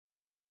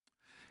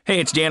Hey,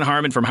 it's Dan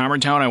Harmon from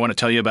Harmontown. I want to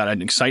tell you about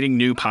an exciting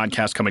new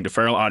podcast coming to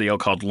Feral Audio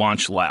called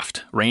Launch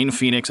Left. Rain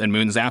Phoenix and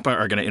Moon Zappa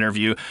are going to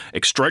interview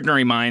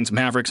extraordinary minds,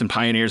 mavericks, and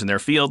pioneers in their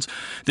fields.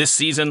 This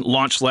season,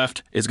 Launch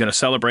Left is going to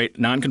celebrate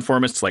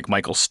nonconformists like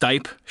Michael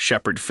Stipe,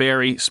 Shepard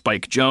Fairey,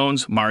 Spike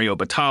Jonze, Mario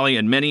Batali,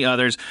 and many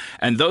others.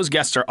 And those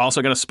guests are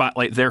also going to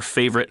spotlight their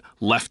favorite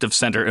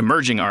left-of-center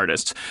emerging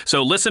artists.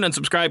 So listen and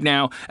subscribe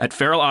now at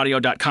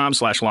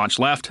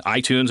feralaudio.com/launchleft,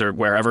 iTunes, or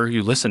wherever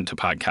you listen to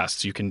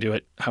podcasts. You can do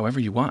it however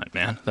you want,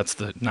 man. That's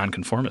the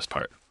nonconformist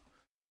part.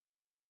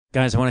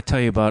 Guys, I want to tell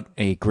you about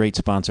a great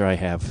sponsor I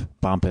have,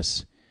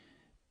 Bombas.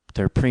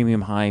 They're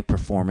premium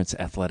high-performance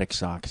athletic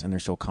socks, and they're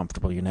so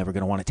comfortable you're never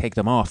going to want to take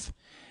them off.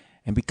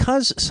 And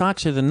because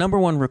socks are the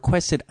 #1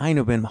 requested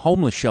item in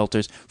homeless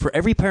shelters, for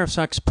every pair of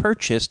socks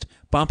purchased,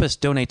 Bombas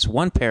donates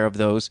one pair of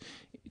those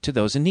to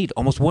those in need.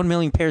 Almost 1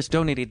 million pairs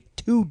donated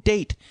to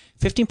date.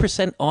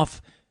 15%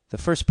 off the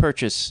first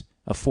purchase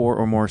of 4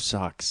 or more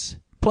socks.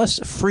 Plus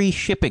free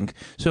shipping.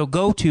 So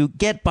go to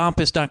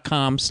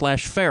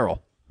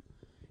getbombas.com/feral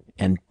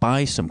and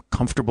buy some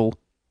comfortable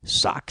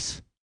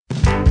socks.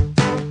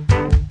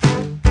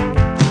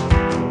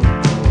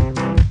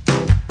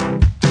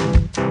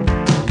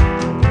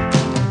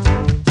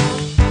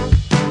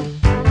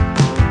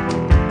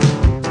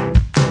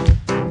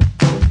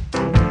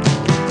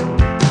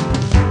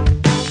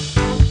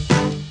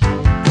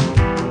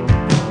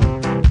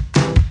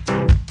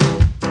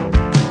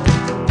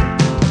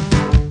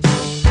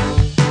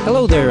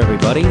 Hello there,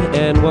 everybody,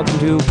 and welcome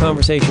to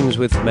Conversations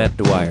with Matt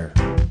Dwyer.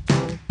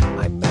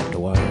 I'm Matt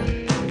Dwyer.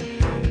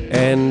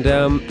 And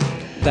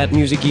that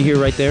music you hear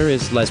right there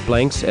is Les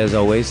Blanks. As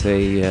always,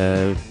 they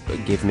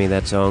give me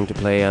that song to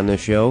play on the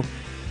show.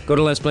 Go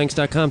to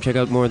lesblanks.com, check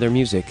out more of their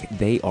music.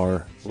 They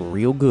are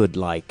real good,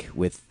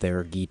 with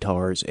their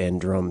guitars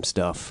and drum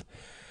stuff.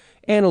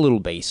 And a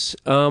little bass.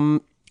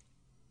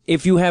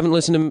 If you haven't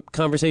listened to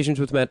Conversations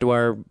with Matt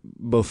Dwyer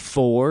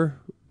before,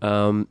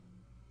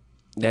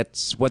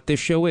 that's what this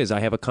show is.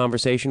 I have a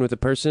conversation with a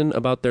person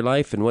about their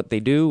life and what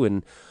they do,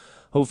 and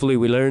hopefully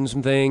we learn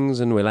some things,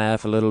 and we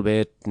laugh a little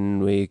bit,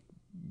 and we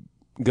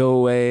go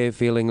away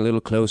feeling a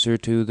little closer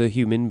to the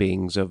human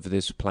beings of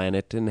this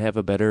planet and have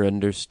a better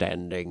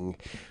understanding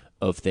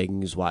of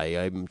things. Why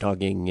I'm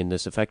talking in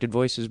this affected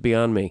voice is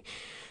beyond me,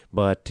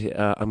 but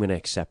I'm going to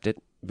accept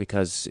it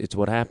because it's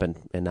what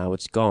happened, and now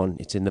it's gone.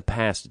 It's in the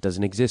past. It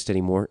doesn't exist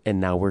anymore, and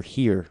now we're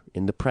here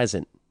in the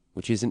present.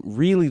 Which isn't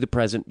really the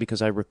present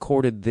because I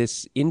recorded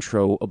this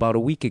intro about a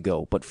week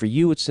ago. But for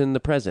you, it's in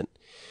the present.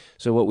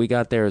 So what we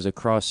got there is a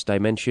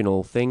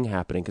cross-dimensional thing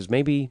happening because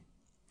maybe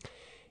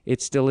it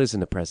still is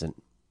in the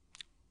present.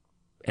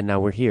 And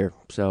now we're here.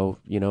 So,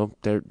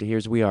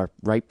 here's we are,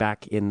 right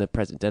back in the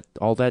present.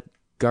 All that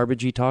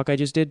garbagey talk I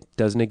just did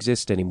doesn't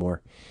exist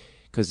anymore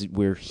because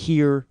we're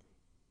here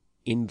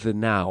in the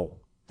now,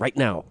 right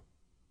now.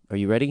 Are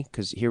you ready?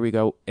 Because here we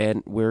go,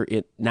 and we're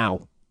in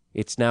now.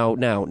 It's now.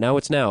 Now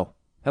it's now.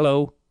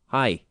 Hello.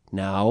 Hi.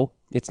 Now.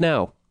 It's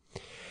now.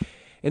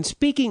 And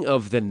speaking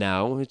of the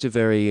now, it's a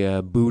very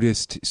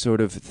Buddhist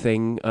sort of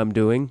thing I'm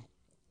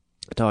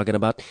talking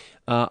about.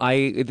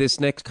 This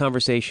next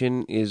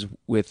conversation is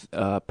with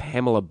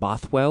Pamela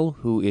Bothwell,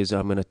 who is,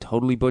 I'm going to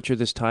totally butcher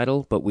this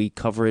title, but we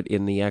cover it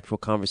in the actual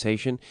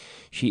conversation.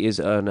 She is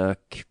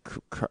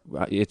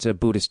it's a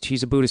Buddhist,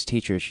 she's a Buddhist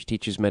teacher. She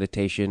teaches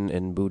meditation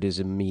and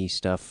Buddhism-y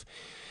stuff.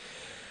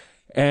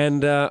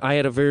 And I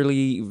had a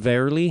very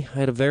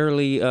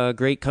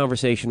great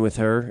conversation with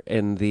her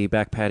in the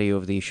back patio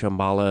of the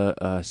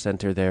Shambhala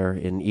Center there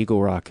in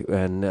Eagle Rock.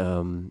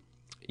 And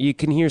you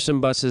can hear some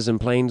buses and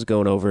planes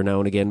going over now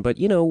and again, but,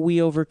 we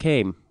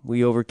overcame.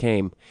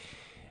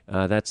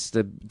 That's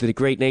the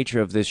great nature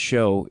of this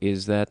show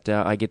is that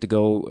I get to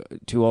go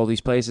to all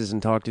these places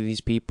and talk to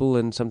these people,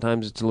 and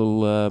sometimes it's a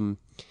little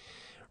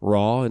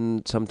raw,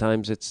 and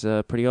sometimes it's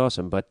pretty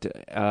awesome. But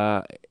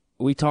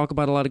we talk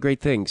about a lot of great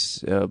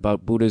things,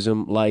 about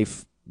Buddhism,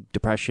 life,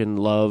 depression,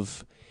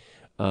 love,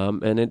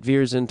 and it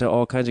veers into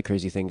all kinds of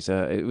crazy things.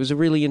 It was a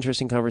really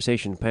interesting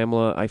conversation.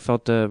 Pamela, I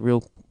felt a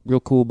real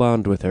cool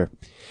bond with her.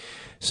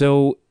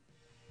 So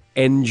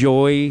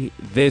enjoy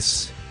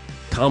this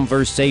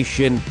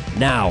conversation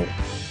now.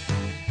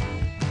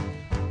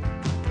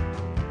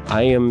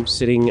 I am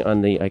sitting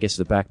on the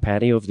back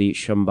patio of the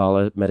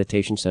Shambhala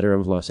Meditation Center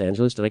of Los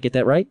Angeles. Did I get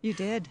that right? You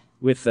did.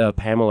 With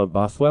Pamela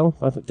Bothwell.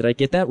 Did I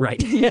get that right?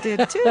 You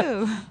did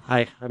too.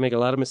 I make a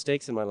lot of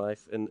mistakes in my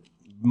life, and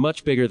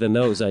much bigger than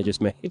those I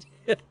just made.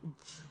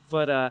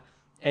 But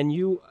and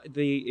you,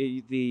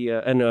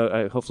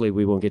 hopefully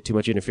we won't get too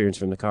much interference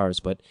from the cars,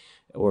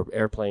 or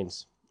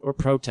airplanes or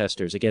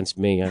protesters against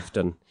me. I've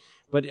done,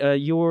 but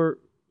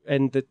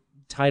the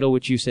title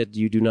which you said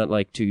you do not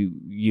like to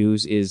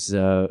use is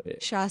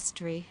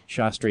Shastri.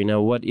 Shastri. Now,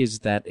 what is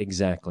that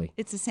exactly?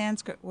 It's a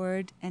Sanskrit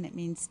word, and it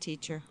means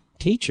teacher.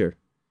 Teacher.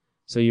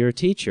 So you're a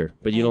teacher,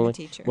 but you don't like.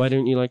 Teacher. Why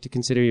don't you like to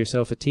consider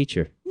yourself a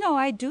teacher? No,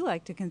 I do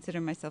like to consider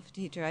myself a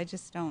teacher. I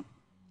just don't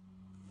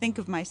think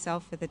of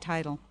myself with a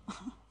title.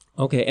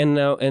 Okay, and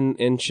now and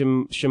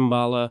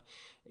Shambhala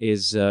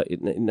is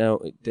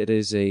now that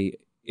is a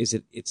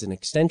it's an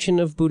extension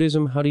of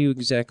Buddhism? How do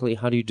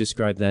you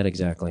describe that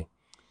exactly?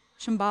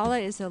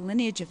 Shambhala is a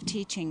lineage of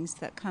teachings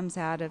that comes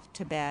out of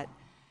Tibet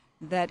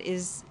that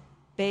is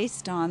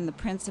based on the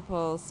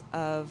principles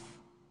of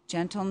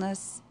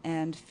gentleness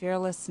and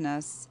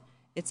fearlessness.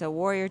 It's a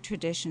warrior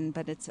tradition,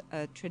 but it's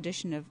a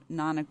tradition of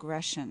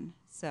non-aggression.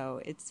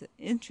 So it's an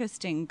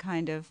interesting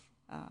kind of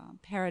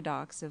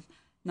paradox of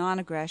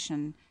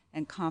non-aggression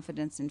and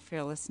confidence and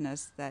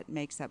fearlessness that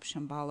makes up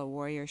Shambhala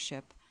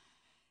warriorship.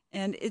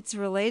 And it's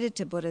related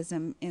to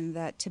Buddhism in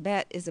that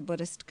Tibet is a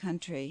Buddhist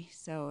country,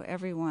 so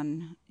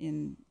everyone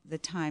in the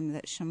time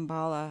that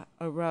Shambhala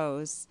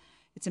arose,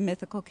 it's a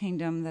mythical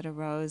kingdom that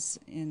arose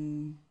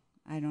in,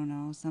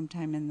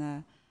 sometime in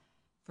the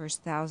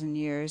first 1,000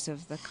 years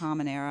of the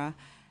Common Era,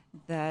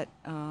 that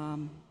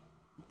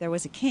there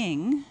was a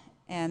king,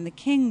 and the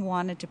king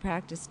wanted to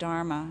practice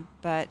Dharma,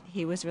 but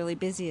he was really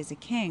busy as a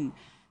king.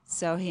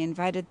 So he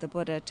invited the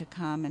Buddha to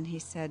come, and he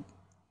said,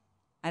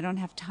 I don't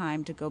have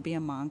time to go be a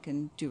monk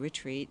and do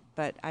retreat,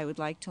 but I would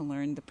like to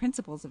learn the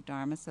principles of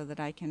Dharma so that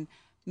I can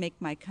make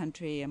my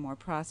country a more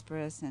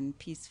prosperous and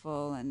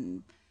peaceful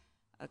and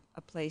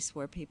a place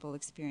where people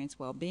experience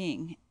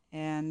well-being.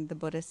 And the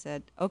Buddha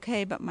said,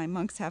 okay, but my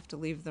monks have to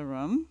leave the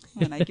room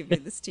when I give you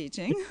this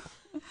teaching.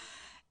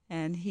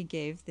 And he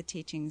gave the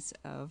teachings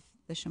of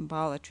the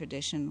Shambhala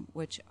tradition,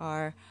 which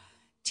are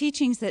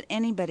teachings that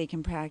anybody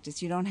can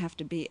practice. You don't have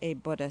to be a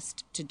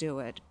Buddhist to do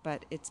it,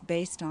 but it's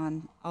based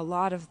on a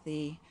lot of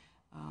the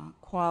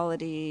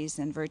qualities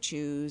and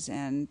virtues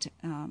and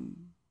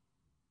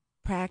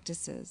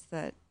practices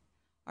that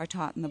are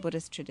taught in the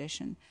Buddhist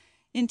tradition.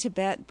 In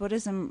Tibet,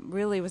 Buddhism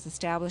really was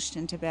established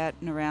in Tibet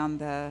in around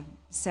the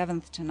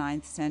 7th to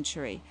 9th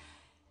century.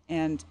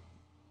 And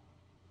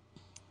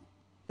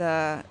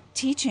the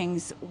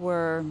teachings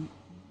were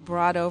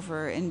brought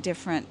over in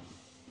different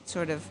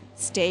sort of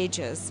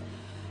stages.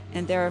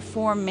 And there are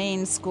 4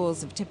 main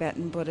schools of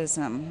Tibetan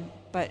Buddhism,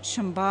 but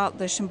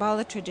the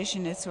Shambhala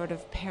tradition is sort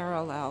of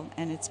parallel,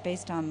 and it's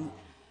based on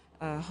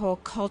a whole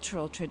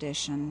cultural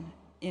tradition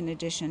in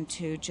addition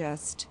to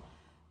just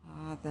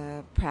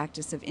the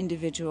practice of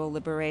individual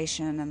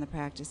liberation and the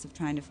practice of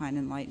trying to find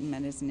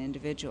enlightenment as an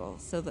individual.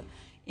 So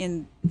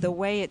in the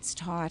way it's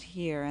taught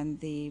here and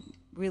the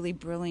really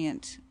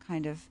brilliant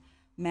kind of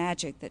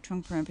magic that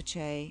Trungpa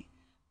Rinpoche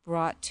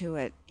brought to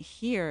it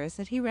here is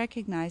that he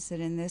recognized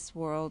that in this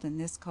world, in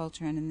this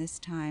culture, and in this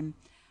time,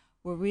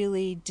 we're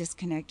really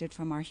disconnected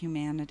from our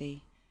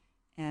humanity.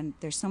 And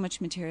there's so much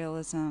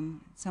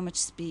materialism, so much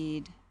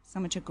speed, so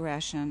much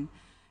aggression,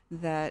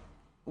 that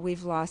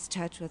we've lost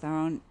touch with our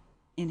own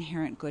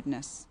inherent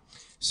goodness.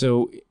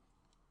 So,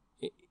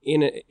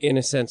 in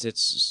a sense,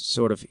 it's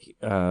sort of,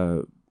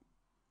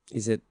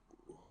 is it,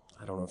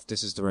 I don't know if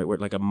this is the right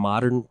word, like a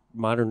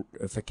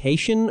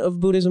modernification of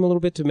Buddhism a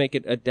little bit to make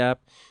it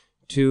adapt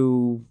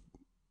to,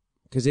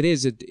 because it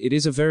is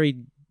a very,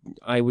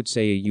 I would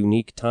say, a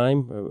unique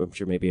time. I'm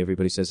sure maybe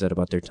everybody says that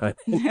about their time.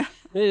 The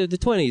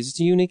 20s,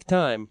 it's a unique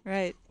time.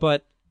 Right.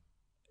 But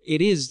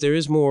there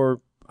is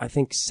more, I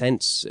think,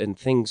 sense and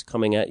things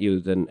coming at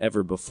you than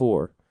ever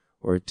before.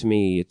 Or to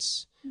me,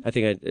 I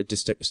think I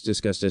just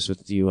discussed this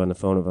with you on the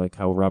phone of like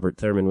how Robert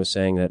Thurman was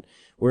saying that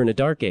we're in a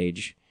dark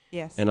age.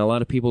 Yes. And a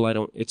lot of people,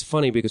 it's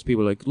funny because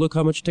people are like, look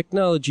how much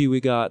technology we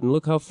got and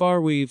look how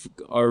far we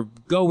are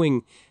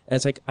going. And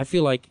it's like, I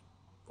feel like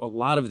a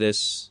lot of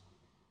this,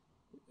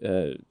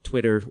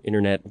 Twitter,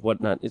 internet,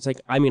 whatnot, it's like,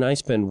 I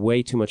spend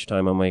way too much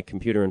time on my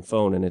computer and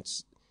phone, and I'm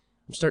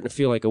starting to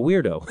feel like a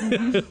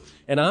weirdo.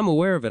 And I'm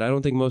aware of it. I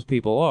don't think most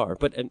people are,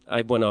 but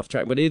I went off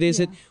track. But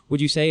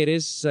would you say it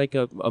is like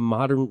a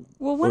modern?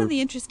 Well, one of the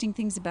interesting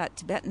things about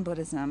Tibetan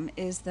Buddhism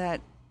is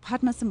that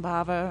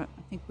Padmasambhava,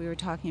 I think we were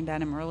talking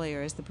about him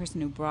earlier, is the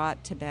person who brought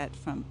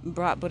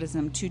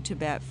Buddhism to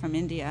Tibet from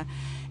India.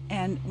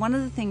 And one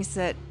of the things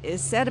that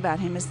is said about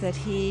him is that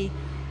he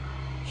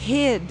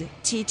hid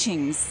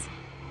teachings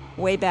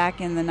way back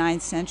in the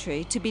 9th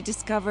century to be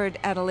discovered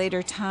at a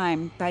later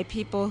time by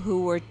people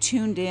who were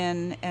tuned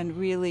in and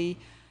really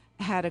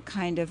had a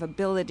kind of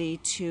ability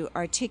to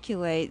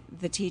articulate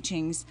the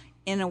teachings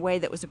in a way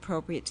that was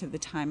appropriate to the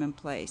time and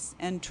place.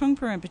 And Trungpa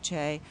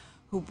Rinpoche,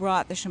 who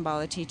brought the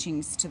Shambhala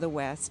teachings to the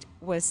West,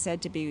 was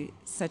said to be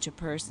such a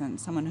person,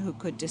 someone who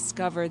could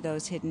discover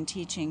those hidden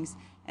teachings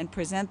and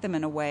present them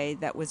in a way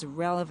that was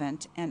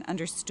relevant and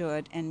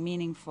understood and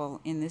meaningful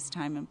in this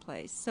time and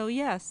place. So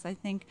yes, I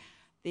think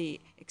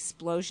the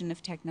explosion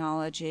of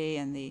technology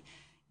and the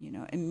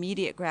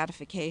immediate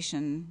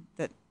gratification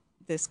that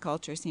this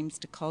culture seems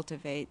to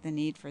cultivate, the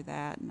need for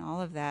that and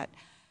all of that,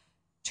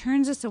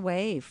 turns us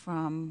away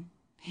from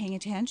paying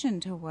attention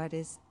to what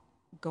is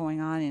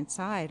going on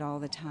inside all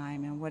the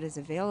time and what is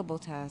available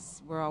to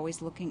us. We're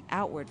always looking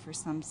outward for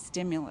some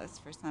stimulus,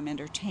 for some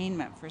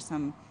entertainment, for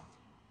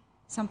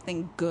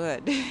something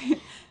good.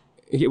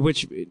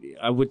 Which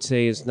I would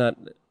say is not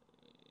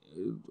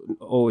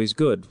always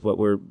good, what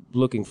we're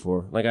looking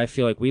for. Like, I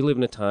feel like we live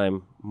in a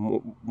time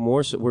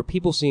more so where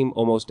people seem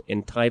almost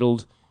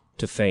entitled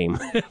to fame,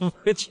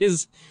 which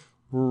is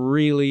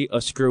really a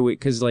screwy,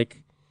 because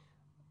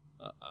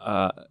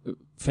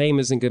fame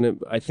isn't going to,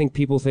 I think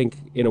people think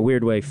in a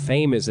weird way,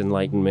 fame is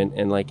enlightenment.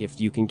 And like,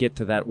 if you can get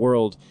to that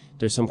world,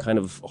 there's some kind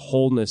of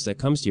wholeness that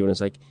comes to you. And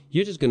it's like,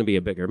 you're just going to be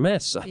a bigger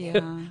mess.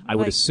 Yeah. I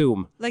would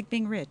assume. Like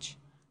being rich.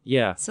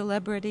 Yeah.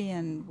 Celebrity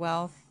and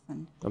wealth.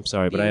 And I'm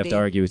sorry, but I have to beauty.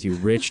 argue with you.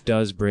 Rich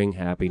does bring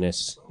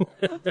happiness.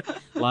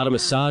 A lot of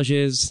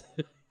massages.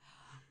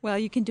 Well,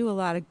 you can do a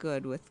lot of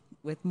good with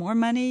more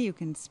money. You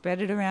can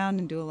spread it around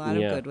and do a lot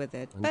Yeah. of good with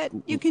it. But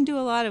you can do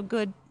a lot of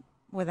good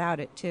without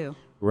it, too.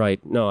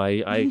 Right. No,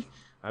 I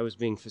was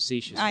being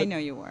facetious. I but- know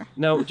you were.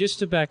 Now, just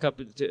to back up,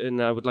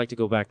 and I would like to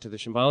go back to the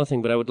Shambhala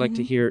thing, but I would like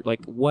to hear,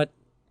 like,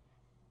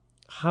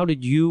 how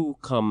did you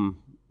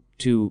come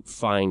to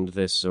find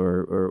this,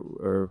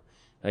 or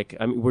like,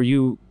 I mean, were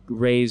you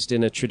raised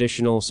in a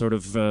traditional sort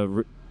of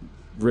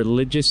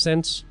religious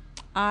sense?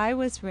 I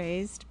was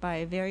raised by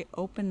a very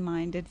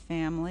open-minded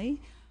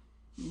family.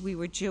 We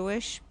were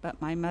Jewish,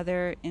 but my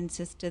mother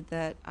insisted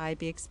that I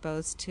be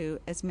exposed to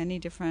as many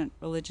different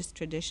religious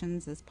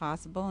traditions as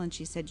possible, and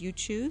she said, "You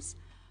choose,"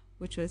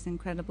 which was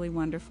incredibly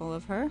wonderful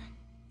of her.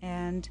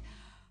 And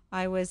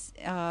I was,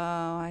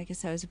 I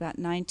guess I was about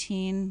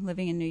 19,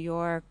 living in New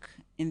York,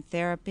 in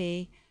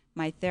therapy.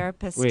 My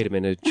therapist... Wait a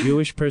minute, a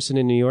Jewish person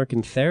in New York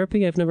in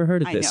therapy? I've never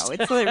heard of I this. know,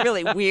 it's a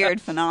really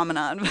weird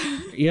phenomenon.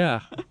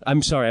 Yeah,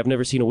 I'm sorry, I've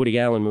never seen a Woody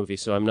Allen movie,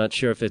 so I'm not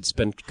sure if it's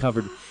been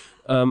covered.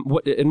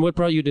 What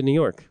brought you to New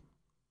York?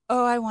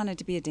 Oh, I wanted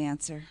to be a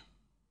dancer.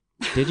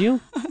 Did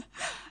you?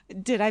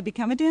 Did I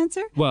become a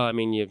dancer? Well, I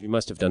mean, you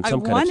must have done I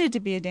some kind wanted to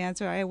be a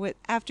dancer.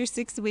 After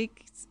 6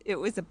 weeks, it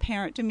was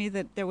apparent to me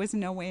that there was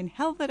no way in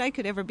hell that I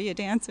could ever be a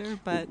dancer,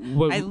 but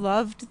What- I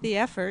loved the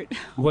effort.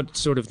 What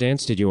sort of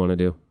dance did you want to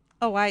do?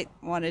 Oh, I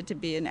wanted to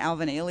be an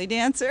Alvin Ailey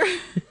dancer.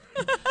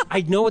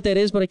 I know what that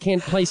is, but I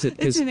can't place it.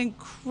 It's 'cause- an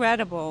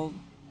incredible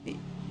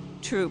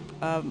troupe.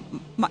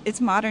 It's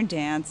modern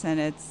dance, and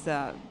it's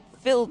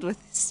filled with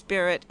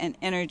spirit and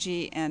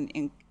energy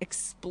and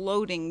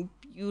exploding,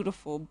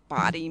 beautiful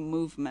body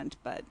movement.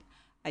 But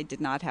I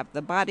did not have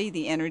the body,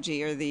 the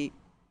energy, or the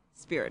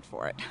spirit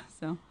for it.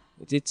 So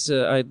It's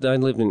I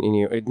lived in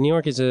New York. New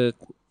York is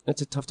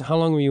it's a tough. How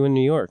long were you in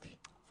New York?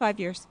 5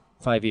 years.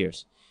 5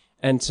 years,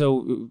 and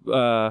so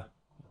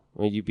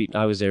well, you beat.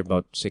 I was there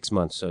about 6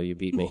 months, so you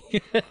beat me.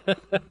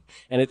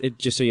 And it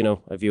just so you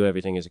know, I view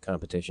everything as a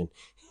competition.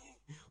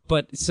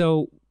 But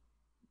so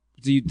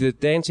the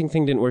dancing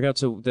thing didn't work out.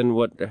 So then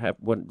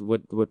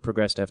what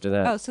progressed after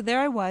that? Oh, so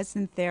there I was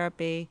in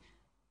therapy,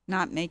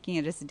 not making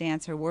it as a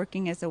dancer,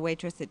 working as a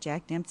waitress at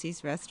Jack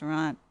Dempsey's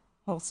restaurant.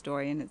 Whole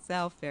story in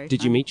itself. Very.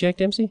 Did you funny. meet Jack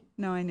Dempsey?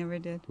 No, I never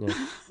did. Yeah.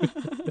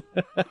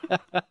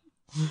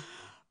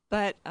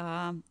 But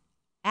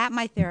at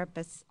my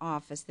therapist's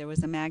office, there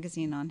was a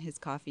magazine on his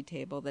coffee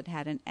table that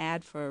had an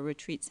ad for a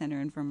retreat center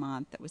in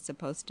Vermont that was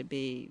supposed to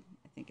be,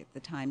 I think at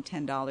the time,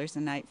 $10 a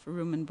night for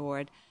room and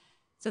board.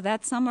 So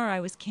that summer I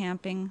was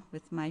camping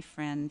with my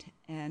friend,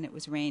 and it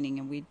was raining,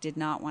 and we did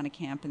not want to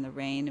camp in the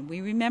rain. And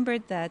we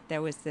remembered that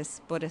there was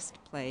this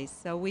Buddhist place.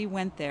 So we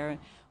went there.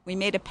 We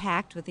made a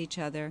pact with each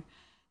other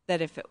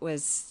that if it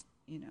was,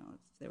 if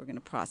they were going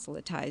to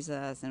proselytize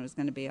us and it was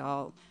going to be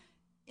all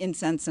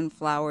incense and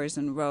flowers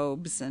and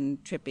robes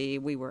and trippy,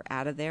 we were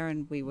out of there,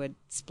 and we would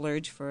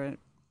splurge for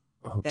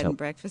a bed and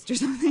breakfast or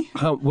something.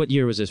 What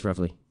year was this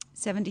roughly?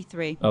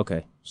 73.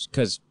 Okay,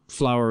 because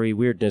flowery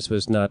weirdness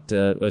was not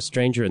a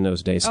stranger in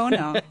those days. Oh,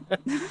 no.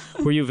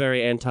 Were you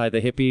very anti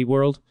the hippie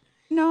world?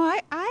 No,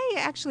 I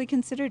actually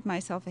considered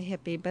myself a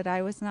hippie, but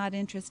I was not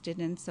interested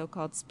in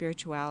so-called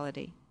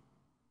spirituality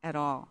at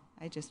all.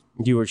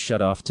 You were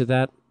shut off to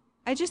that?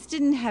 I just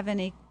didn't have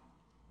any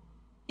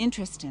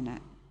interest in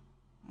it.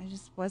 I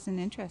just wasn't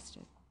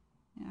interested.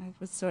 I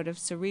was sort of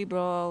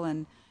cerebral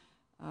and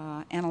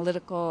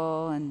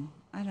analytical, and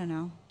I don't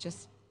know,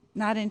 just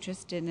not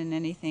interested in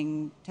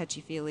anything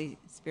touchy-feely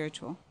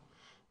spiritual.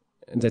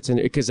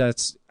 Because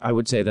I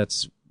would say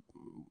that's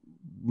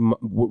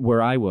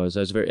where I was.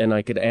 I was and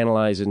I could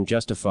analyze and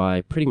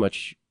justify pretty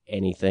much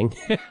anything,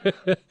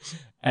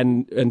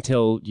 and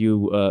until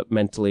you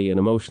mentally and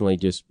emotionally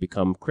just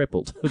become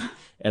crippled,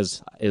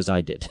 as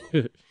I did.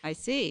 I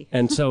see.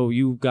 And so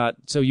you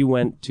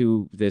went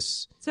to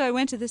this. So I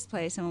went to this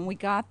place, and when we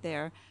got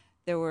there,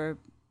 there were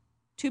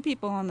two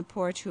people on the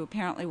porch who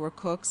apparently were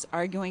cooks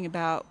arguing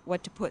about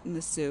what to put in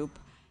the soup.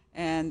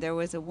 And there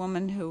was a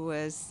woman who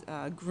was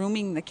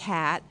grooming the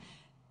cat.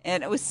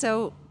 And it was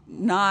so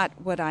not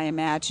what I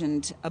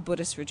imagined a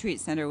Buddhist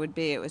retreat center would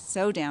be. It was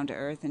so down to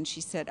earth. And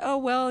she said, oh,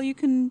 well, you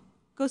can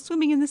go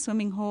swimming in the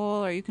swimming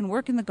hole, or you can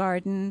work in the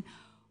garden,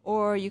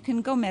 or you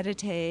can go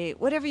meditate,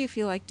 whatever you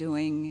feel like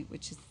doing,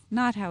 which is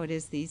not how it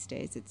is these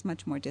days. It's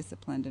much more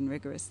disciplined and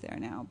rigorous there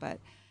now. But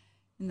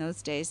in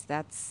those days,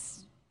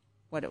 that's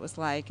what it was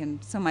like.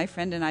 And so my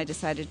friend and I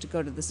decided to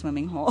go to the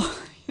swimming hole.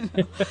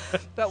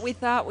 But we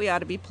thought we ought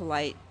to be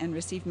polite and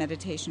receive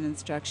meditation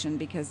instruction,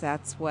 because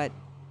that's what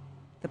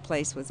the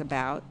place was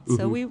about. Mm-hmm.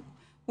 So we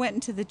went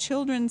into the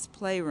children's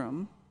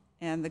playroom,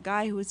 and the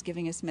guy who was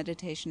giving us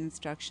meditation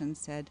instruction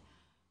said,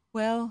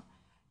 well,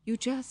 you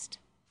just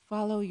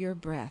follow your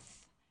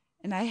breath.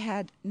 And I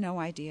had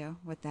no idea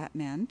what that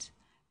meant.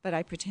 but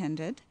I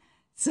pretended.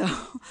 So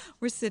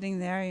we're sitting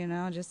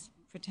there, just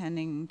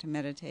pretending to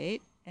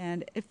meditate,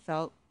 and it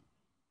felt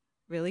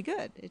really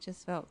good. It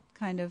just felt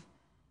kind of,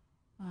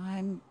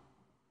 I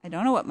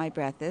don't know what my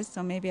breath is,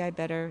 so maybe I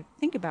better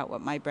think about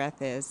what my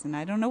breath is, and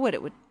I don't know what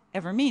it would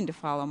ever mean to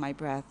follow my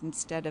breath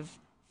instead of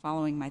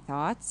following my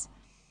thoughts.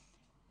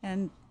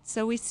 And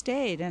so we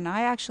stayed, and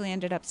I actually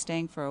ended up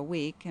staying for a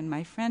week, and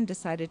my friend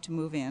decided to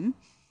move in.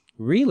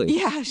 Really?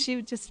 Yeah,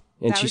 she just...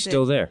 And she's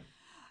still there?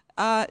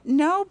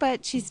 No,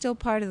 but she's still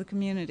part of the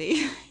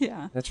community.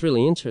 Yeah. That's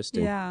really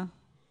interesting. Yeah.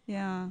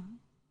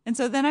 And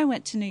so then I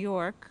went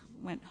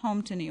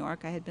home to New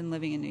York. I had been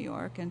living in New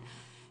York, and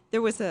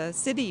there was a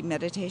city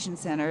meditation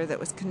center that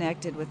was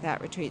connected with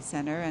that retreat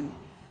center, and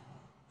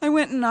I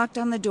went and knocked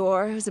on the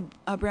door. It was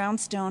a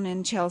brownstone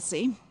in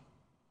Chelsea,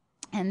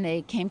 and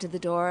they came to the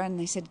door, and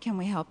they said, "Can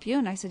we help you?"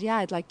 And I said, "Yeah,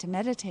 I'd like to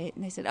meditate."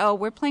 And they said, "Oh,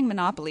 we're playing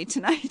Monopoly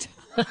tonight."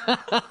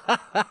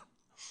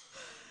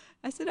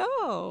 I said,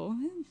 "Oh."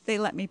 They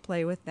let me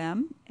play with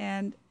them,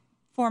 and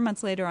 4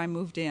 months later, I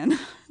moved in.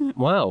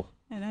 Wow.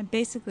 And I've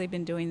basically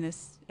been doing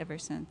this ever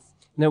since.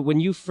 Now, when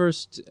you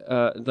first,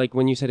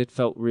 when you said it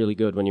felt really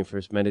good when you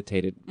first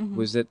meditated,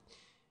 was it,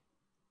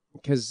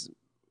 because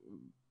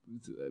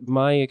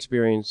my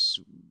experience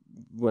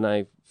when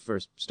I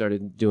first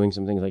started doing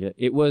some things like that,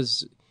 it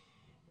was,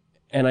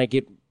 and I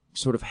get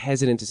sort of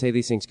hesitant to say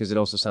these things because it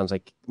also sounds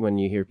like when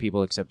you hear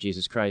people accept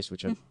Jesus Christ,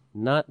 which I'm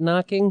not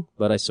knocking,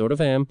 but I sort of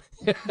am.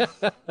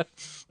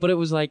 But it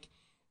was like,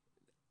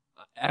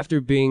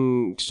 after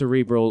being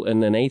cerebral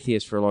and an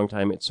atheist for a long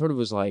time, it sort of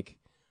was like,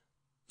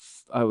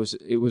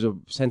 it was a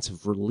sense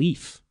of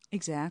relief.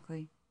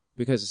 Exactly.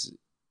 Because,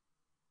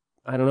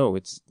 I don't know,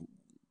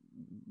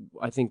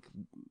 I think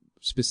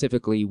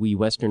specifically we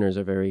Westerners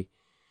are very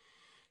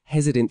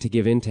hesitant to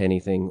give in to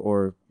anything,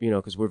 or,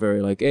 because we're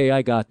very like, hey,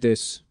 I got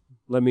this.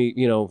 Let me,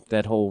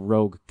 that whole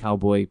rogue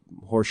cowboy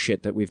horse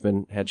shit that we've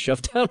had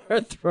shoved down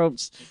our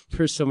throats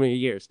for so many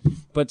years.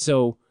 But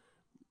so,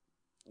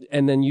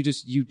 and then you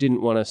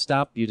didn't want to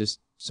stop. You just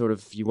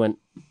you went.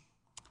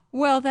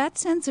 Well, that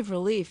sense of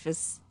relief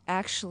is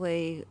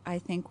actually, I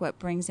think, what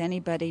brings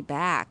anybody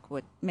back,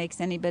 what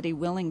makes anybody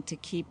willing to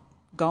keep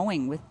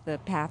going with the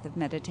path of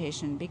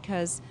meditation.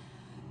 Because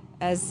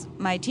as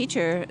my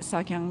teacher,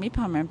 Sakyong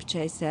Mipham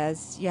Rinpoche,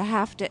 says, you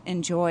have to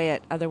enjoy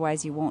it,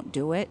 otherwise you won't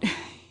do it.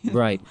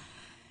 Right.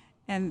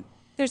 And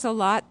there's a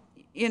lot,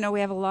 we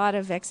have a lot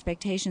of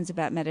expectations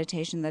about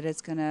meditation, that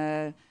it's going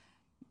to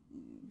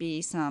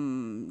be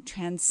some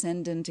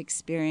transcendent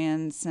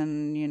experience,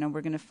 and,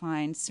 we're going to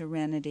find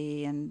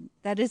serenity. And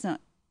that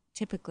isn't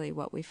typically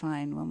what we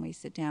find when we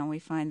sit down. We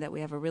find that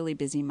we have a really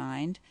busy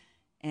mind,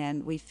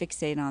 and we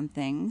fixate on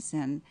things,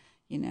 and,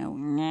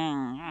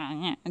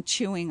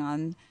 chewing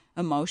on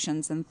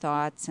emotions and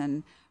thoughts,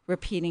 and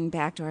repeating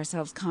back to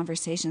ourselves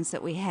conversations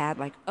that we had,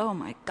 like, oh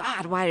my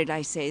God, why did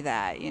I say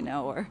that?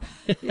 Or,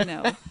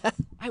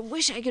 I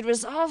wish I could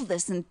resolve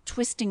this, and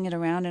twisting it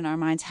around in our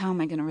minds. How am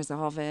I going to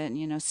resolve it? And,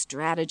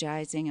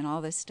 strategizing and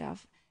all this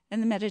stuff.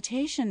 And the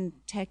meditation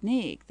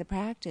technique, the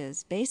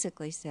practice,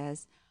 basically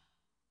says,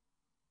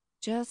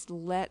 just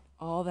let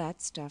all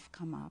that stuff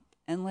come up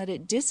and let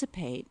it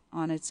dissipate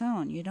on its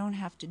own. You don't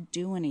have to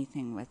do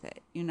anything with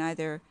it. You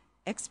neither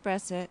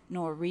express it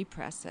nor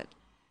repress it.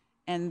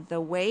 And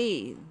the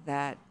way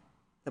that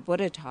the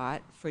Buddha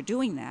taught for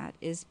doing that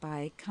is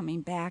by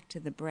coming back to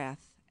the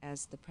breath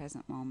as the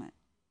present moment.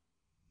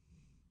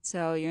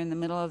 So you're in the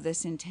middle of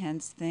this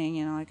intense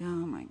thing, like, oh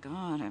my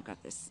God, I've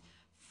got this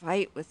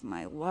fight with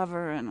my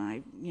lover, and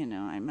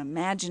I'm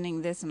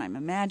imagining this and I'm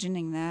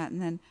imagining that,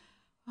 and then,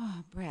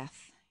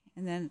 breath.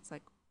 And then it's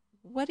like,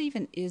 what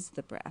even is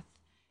the breath?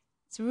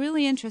 It's a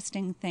really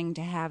interesting thing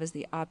to have as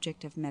the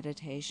object of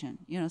meditation.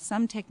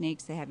 Some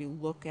techniques, they have you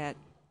look at,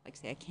 like,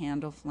 say, a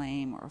candle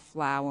flame or a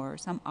flower or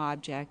some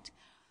object.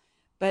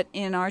 But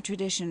in our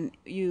tradition,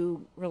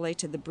 you relate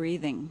to the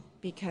breathing,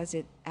 because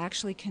it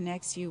actually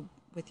connects you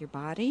with your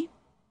body,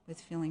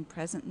 with feeling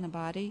present in the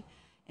body.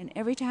 And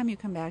every time you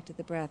come back to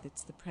the breath,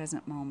 it's the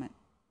present moment.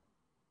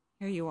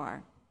 Here you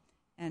are.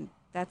 And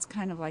that's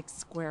kind of like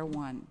square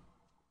one,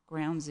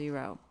 ground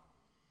zero.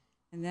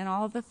 And then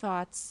all the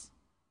thoughts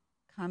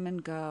come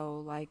and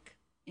go like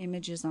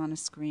images on a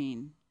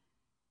screen.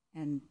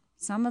 And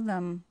some of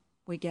them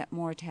we get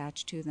more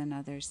attached to than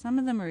others. Some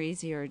of them are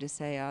easier to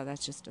say, oh,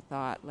 that's just a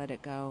thought, let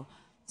it go.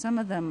 Some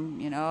of them,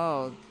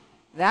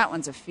 that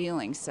one's a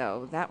feeling,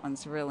 so that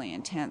one's really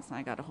intense, and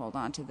I got to hold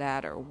on to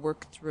that or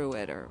work through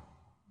it.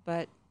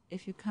 But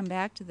if you come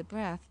back to the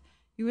breath,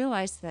 you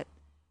realize that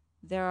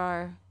there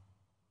are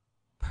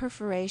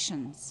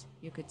perforations,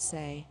 you could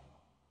say,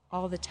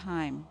 all the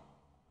time,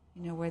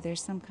 where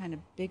there's some kind of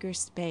bigger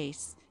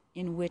space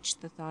in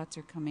which the thoughts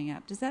are coming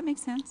up. Does that make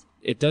sense?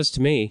 It does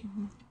to me.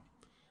 Mm-hmm.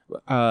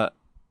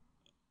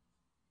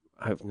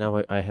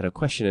 I had a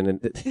question,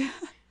 and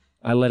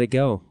I let it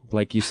go.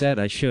 Like you said,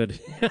 I should.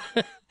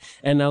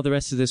 And now the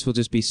rest of this will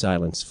just be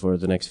silence for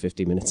the next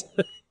 50 minutes.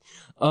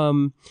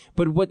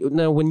 But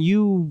when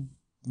you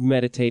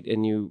meditate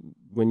and you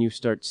when you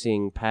start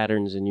seeing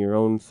patterns in your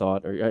own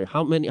thought, or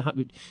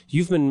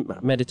you've been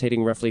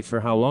meditating roughly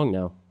for how long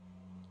now?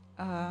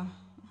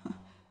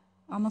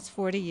 Almost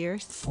 40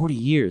 years. 40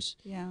 years.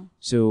 Yeah.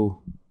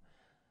 So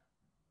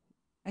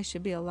I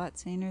should be a lot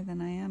saner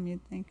than I am,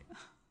 you'd think.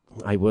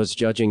 I was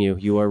judging you.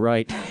 You are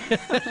right.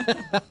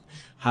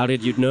 How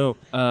did you know?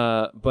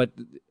 But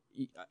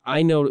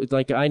I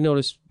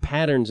notice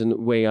patterns in the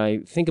way I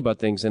think about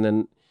things, and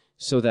then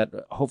so that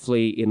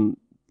hopefully in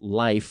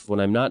life, when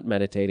I'm not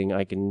meditating,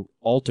 I can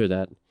alter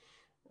that.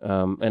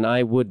 And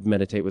I would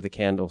meditate with a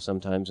candle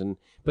sometimes,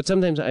 but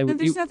sometimes I would.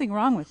 No, there's nothing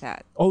wrong with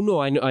that. Oh no,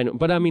 I know.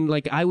 But I mean,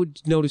 like, I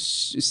would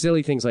notice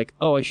silly things like,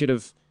 oh, I should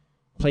have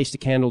placed a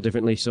candle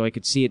differently so I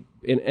could see it,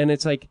 and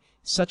it's like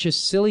such a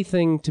silly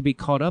thing to be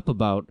caught up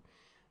about,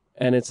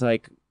 and it's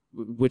like,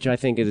 which I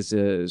think is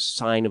a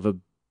sign of a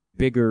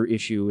bigger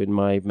issue in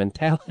my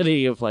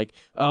mentality of like,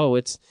 oh,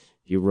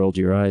 you rolled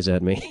your eyes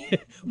at me.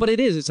 But it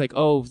is. It's like,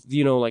 oh,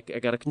 like I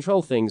got to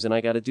control things and I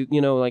got to do,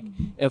 like,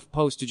 as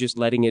opposed to just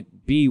letting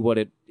it be what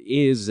it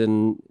is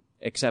and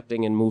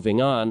accepting and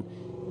moving on.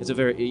 It's a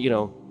very,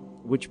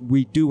 which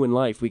we do in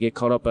life. We get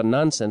caught up on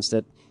nonsense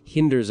that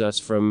hinders us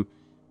from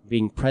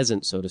being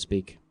present, so to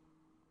speak.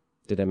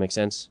 Did that make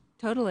sense?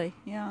 Totally,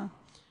 yeah.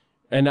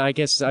 And I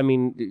guess, I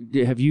mean,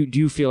 do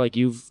you feel like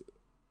you've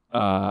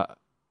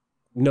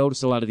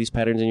noticed a lot of these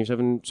patterns in yourself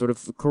and sort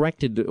of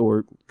corrected,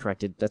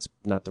 that's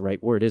not the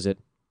right word, is it?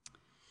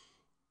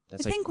 I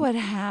think what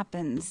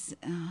happens,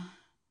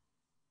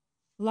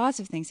 lots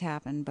of things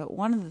happen, but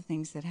one of the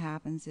things that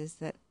happens is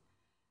that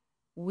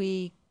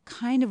we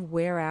kind of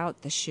wear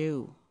out the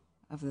shoe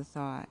of the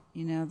thought.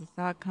 The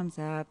thought comes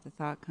up,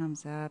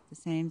 the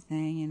same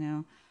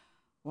thing,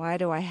 Why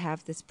do I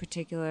have this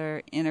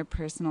particular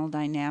interpersonal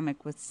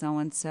dynamic with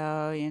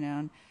so-and-so,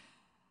 and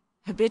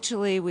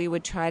habitually we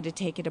would try to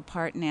take it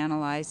apart and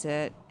analyze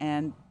it,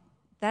 and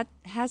that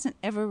hasn't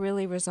ever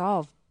really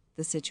resolved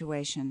the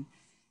situation.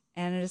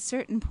 And at a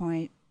certain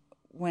point,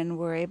 when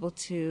we're able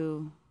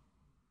to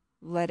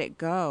let it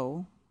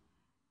go,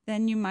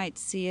 then you might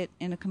see it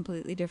in a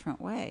completely different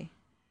way.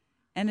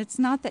 And it's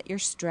not that you're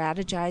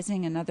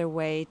strategizing another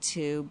way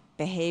to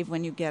behave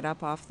when you get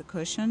up off the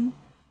cushion,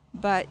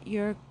 but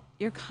you're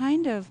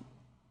kind of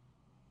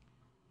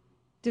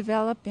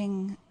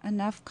developing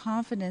enough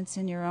confidence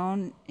in your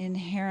own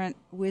inherent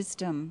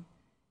wisdom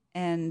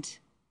and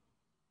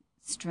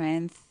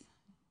strength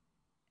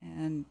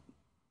and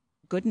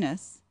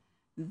goodness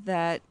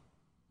that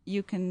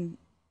you can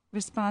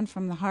respond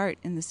from the heart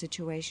in the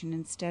situation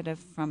instead of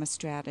from a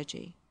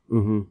strategy.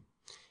 Mm-hmm.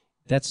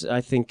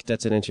 I think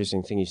that's an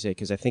interesting thing you say,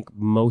 because I think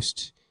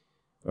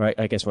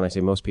I guess when I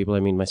say most people, I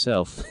mean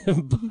myself,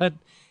 but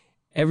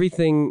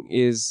everything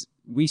is,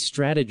 we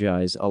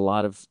strategize a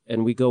lot of,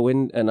 and we go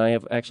in, and I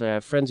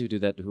have friends who do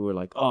that, who are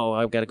like, oh,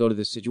 I've got to go to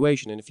this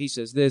situation, and if he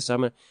says this,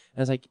 and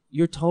it's like,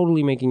 you're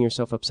totally making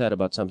yourself upset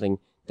about something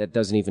that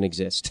doesn't even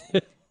exist.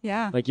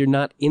 Yeah. Like, you're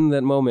not in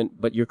that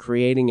moment, but you're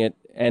creating it,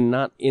 and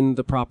not in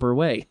the proper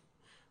way.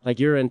 Like,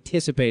 you're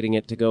anticipating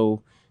it to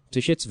go to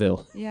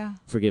Shitsville. Yeah.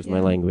 Forgive my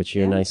language.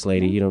 You're a nice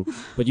lady. You don't,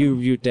 but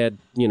your dad,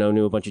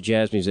 knew a bunch of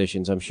jazz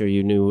musicians. I'm sure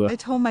you knew. I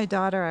told my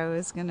daughter I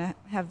was going to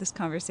have this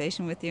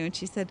conversation with you, and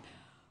she said,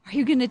 are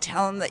you going to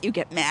tell him that you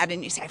get mad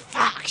and you say,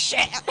 fuck,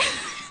 shit?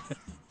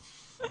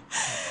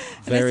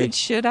 And I said,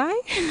 should I?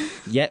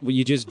 Yeah, well,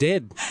 you just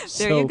did.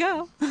 There you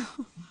go.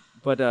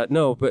 But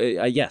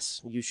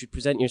yes, you should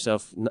present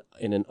yourself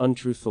in an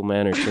untruthful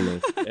manner to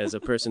me as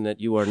a person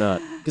that you are not.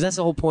 Because that's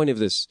the whole point of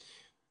this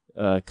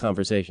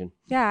conversation.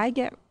 Yeah, I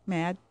get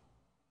mad.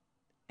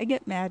 I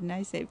get mad and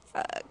I say,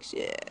 fuck,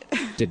 shit.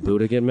 Did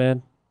Buddha get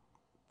mad?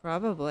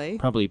 Probably.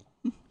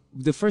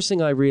 The first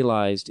thing I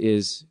realized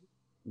is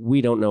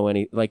we don't know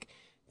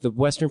the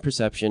Western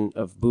perception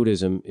of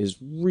Buddhism is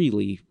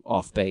really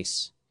off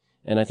base.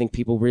 And I think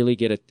people really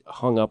get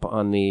hung up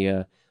on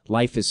the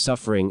life is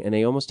suffering, and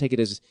they almost take it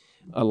as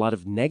a lot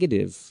of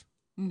negative.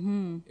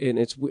 Mm-hmm. And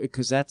it's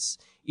because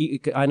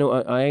I know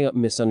I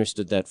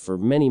misunderstood that for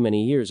many,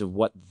 many years of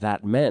what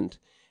that meant.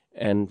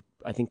 And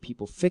I think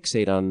people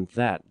fixate on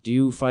that. Do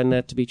you find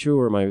that to be true,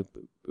 or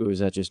is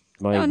that just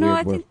my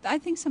weird word? I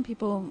think some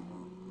people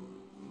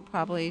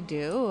probably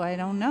do. I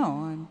don't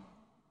know.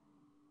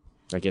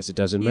 I guess it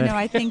doesn't matter.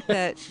 I think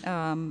that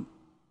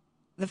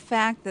the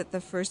fact that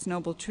the first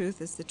noble truth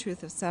is the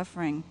truth of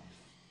suffering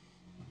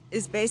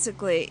is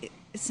basically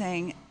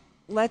saying,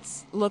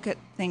 let's look at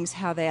things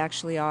how they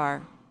actually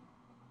are,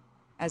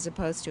 as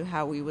opposed to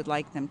how we would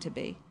like them to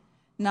be.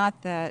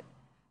 Not that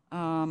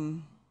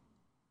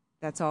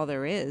that's all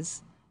there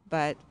is,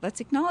 but let's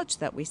acknowledge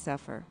that we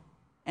suffer.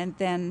 And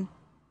then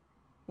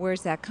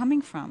where's that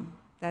coming from?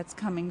 That's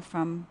coming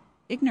from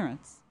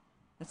ignorance.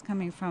 That's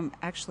coming from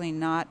actually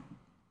not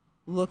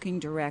looking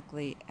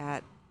directly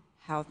at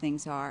how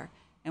things are.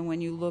 And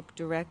when you look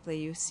directly,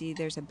 you see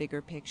there's a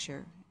bigger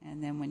picture.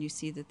 And then when you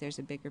see that there's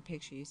a bigger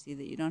picture, you see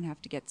that you don't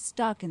have to get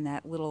stuck in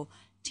that little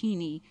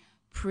teeny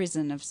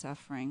prison of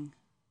suffering.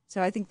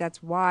 So I think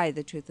that's why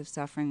the truth of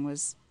suffering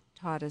was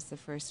taught as the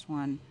first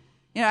one.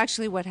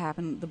 Actually what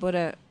happened, the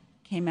Buddha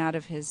came out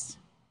of his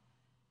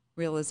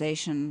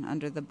realization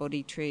under the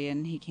Bodhi tree,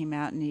 and he came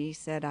out and he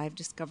said, I've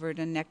discovered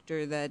a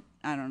nectar that,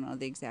 I don't know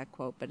the exact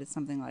quote, but it's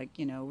something like,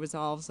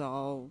 resolves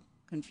all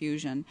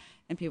confusion.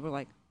 And people were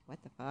like, what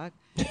the fuck?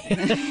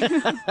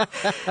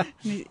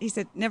 He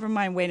said, never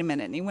mind, wait a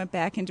minute. And he went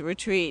back into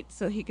retreat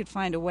so he could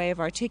find a way of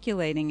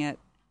articulating it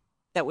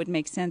that would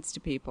make sense to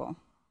people.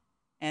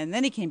 And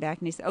then he came back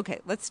and he said, okay,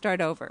 let's start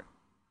over.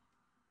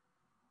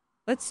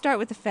 Let's start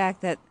with the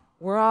fact that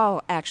we're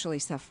all actually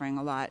suffering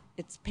a lot.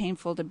 It's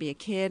painful to be a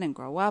kid and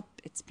grow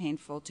up. It's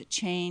painful to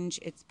change.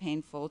 It's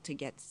painful to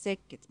get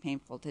sick. It's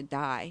painful to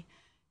die.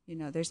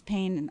 There's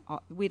pain, and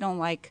we don't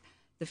like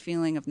the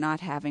feeling of not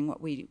having what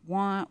we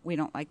want. We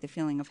don't like the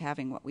feeling of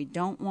having what we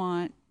don't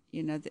want.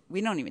 We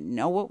don't even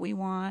know what we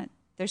want.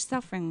 There's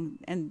suffering,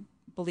 and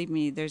believe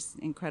me, there's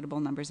incredible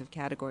numbers of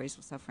categories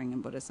of suffering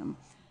in Buddhism.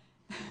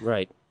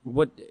 Right.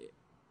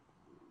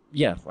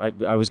 Yeah,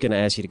 I was going to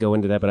ask you to go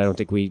into that, but I don't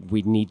think we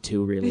need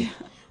to really.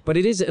 But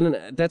it is, and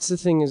that's the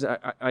thing is,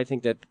 I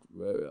think that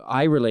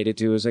I relate it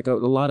to is like a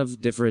lot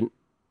of different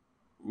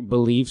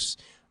beliefs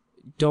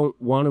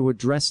don't want to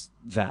address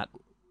that.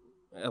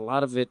 A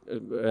lot of it,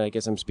 I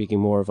guess I'm speaking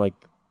more of like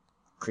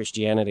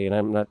Christianity,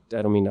 and I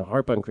don't mean to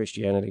harp on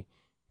Christianity,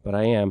 but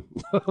I am.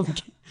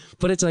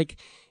 But it's like,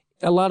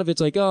 a lot of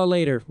it's like, oh,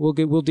 later, we'll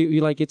do,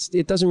 like,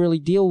 it doesn't really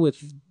deal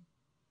with,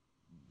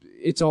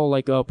 it's all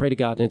like, oh, pray to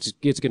God, and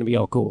it's going to be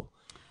all cool.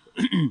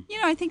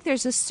 I think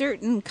there's a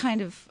certain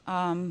kind of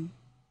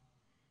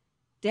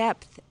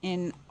depth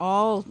in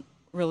all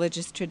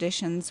religious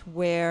traditions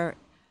where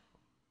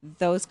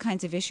those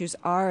kinds of issues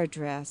are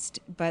addressed,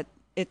 but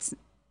it's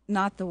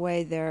not the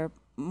way they're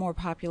more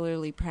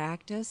popularly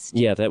practiced.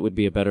 Yeah, that would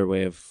be a better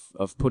way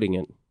of putting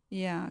it.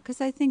 Yeah,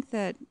 because I think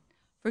that,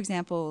 for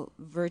example,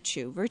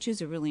 virtue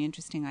is a really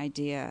interesting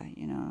idea.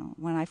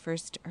 When I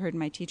first heard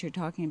my teacher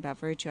talking about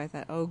virtue, I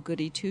thought, oh,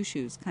 goody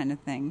two-shoes kind of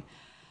thing.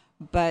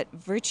 But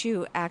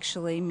virtue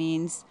actually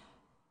means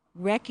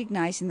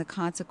recognizing the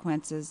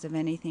consequences of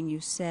anything you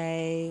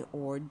say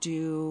or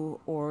do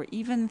or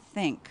even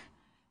think,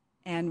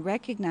 and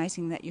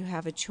recognizing that you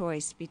have a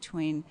choice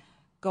between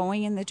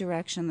going in the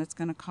direction that's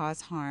going to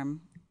cause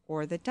harm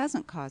or that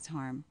doesn't cause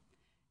harm.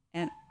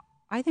 And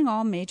I think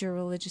all major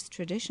religious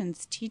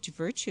traditions teach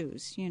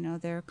virtues.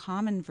 There are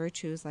common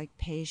virtues like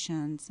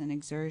patience and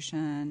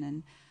exertion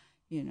and,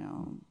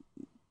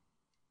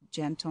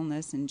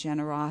 gentleness and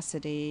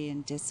generosity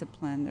and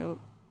discipline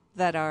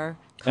that are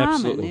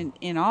common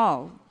in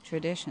all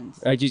traditions.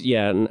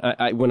 And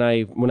I when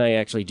I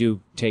actually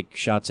do take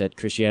shots at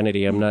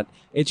Christianity, I'm not.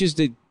 It's just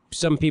that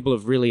some people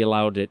have really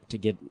allowed it to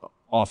get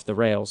off the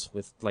rails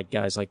with like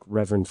guys like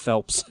Reverend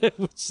Phelps.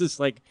 It's just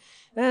like,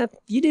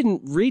 you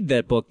didn't read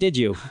that book, did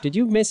you? Did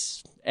you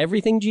miss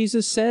everything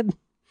Jesus said?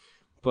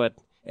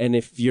 And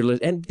if you're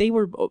and they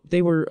were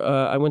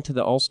I went to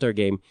the All-Star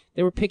game.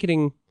 They were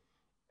picketing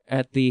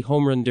at the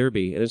home run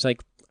derby, and it's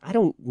like, I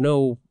don't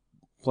know,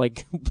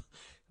 like.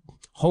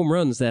 Home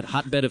runs, that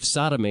hotbed of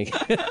sodomy.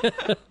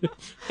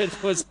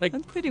 It was like,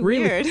 that's pretty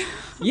really weird.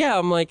 Yeah,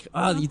 I'm like,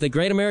 the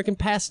great American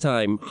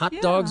pastime, hot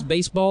dogs,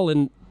 baseball,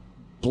 and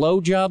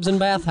blowjobs in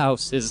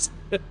bathhouses.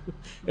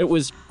 It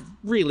was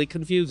really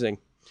confusing.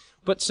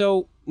 But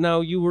so now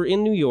you were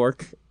in New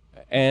York,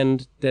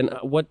 and then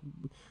what?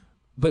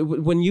 But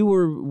when you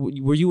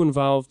were you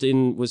involved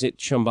in? Was it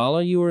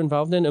Shambhala you were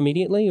involved in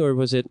immediately, or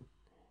was it?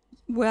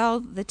 Well,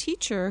 the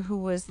teacher who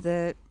was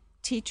the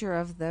teacher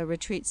of the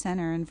retreat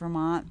center in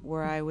Vermont,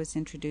 where I was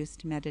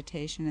introduced to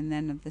meditation, and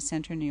then of the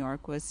center in New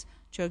York, was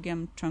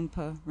Chogyam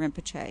Trungpa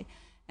Rinpoche,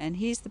 and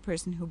he's the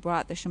person who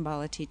brought the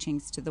Shambhala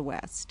teachings to the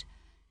West.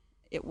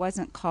 It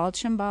wasn't called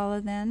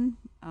Shambhala then.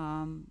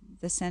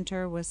 The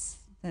center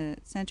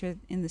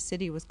in the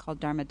city was called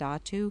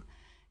Dharmadhatu,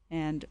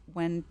 and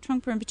when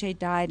Trungpa Rinpoche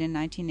died in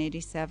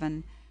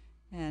 1987,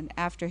 and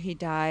after he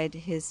died,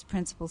 his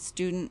principal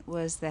student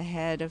was the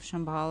head of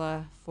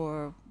Shambhala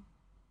for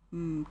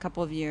a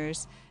couple of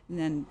years, and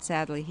then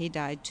sadly he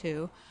died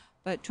too.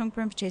 But Trungpa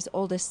Rinpoche's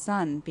oldest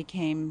son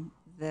became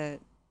the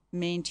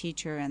main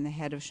teacher and the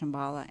head of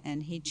Shambhala,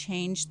 and he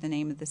changed the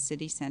name of the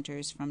city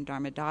centers from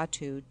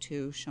Dharmadhatu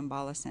to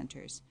Shambhala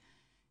centers.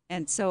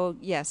 And so,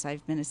 yes,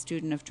 I've been a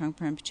student of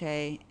Trungpa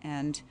Rinpoche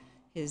and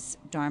his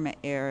Dharma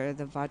heir,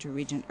 the Vajra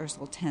regent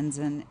Ursul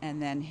Tenzin,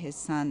 and then his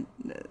son,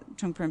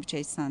 Trungpa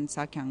Rinpoche's son,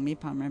 Sakyong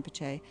Mipam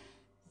Rinpoche.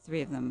 The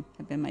three of them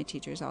have been my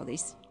teachers all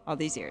these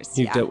years.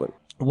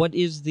 What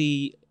does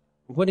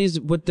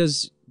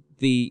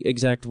the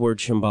exact word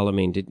Shambhala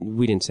mean?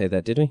 We didn't say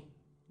that, did we?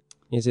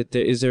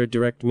 Is there a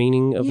direct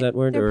meaning of that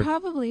word? There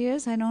probably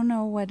is. I don't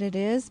know what it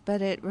is,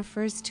 but it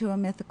refers to a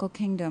mythical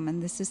kingdom,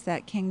 and this is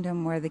that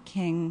kingdom where the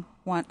king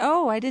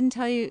I didn't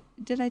tell you.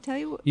 Did I tell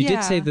you? You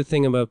did say the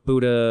thing about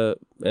Buddha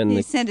and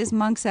he sent his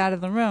monks out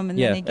of the room, and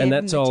then he gave and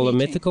that's them the all teaching. A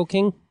mythical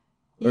king?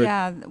 Or?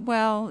 Yeah,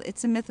 well,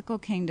 it's a mythical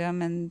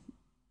kingdom, and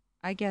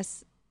I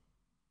guess,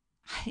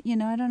 I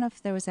don't know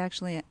if there was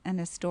actually an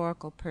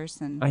historical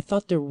person. I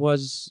thought there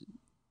was.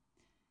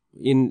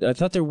 I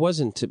thought there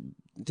wasn't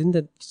didn't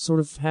that sort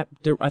of happen?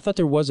 I thought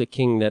there was a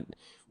king that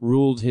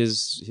ruled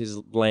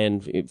his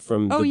land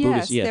from the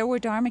Buddhist. Yes, there were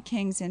Dharma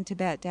kings in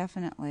Tibet,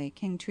 definitely.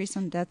 King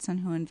Trisum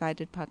Detsen, who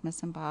invited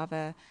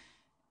Padmasambhava.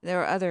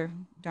 There are other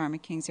Dharma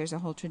kings. There's a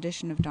whole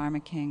tradition of Dharma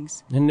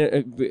kings.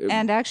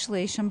 And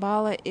actually,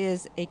 Shambhala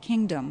is a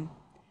kingdom,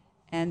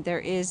 and there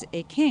is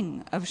a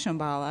king of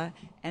Shambhala,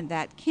 and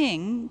that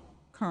king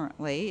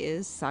currently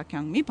is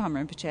Sakyong Mipam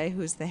Rinpoche,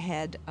 who's the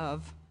head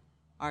of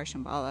our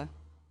Shambhala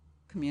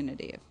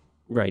community.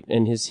 Right,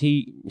 and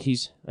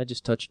he's I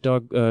just touched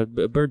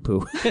bird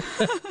poo.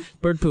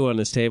 Bird poo on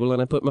this table,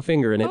 and I put my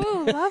finger in it.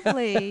 Oh,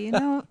 lovely.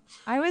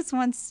 I was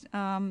once,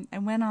 I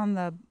went on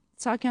the,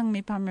 Sakyong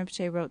Mipam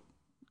Rinpoche wrote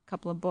a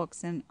couple of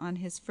books, and on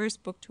his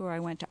first book tour, I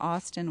went to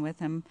Austin with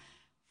him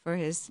for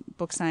his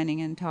book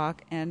signing and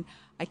talk, and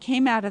I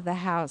came out of the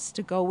house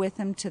to go with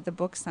him to the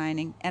book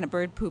signing, and a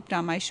bird pooped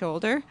on my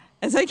shoulder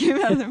as I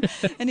came out of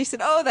the and he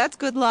said, "Oh, that's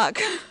good luck."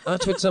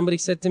 That's what somebody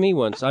said to me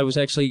once. I was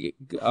actually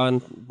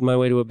on my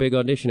way to a big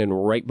audition,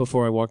 and right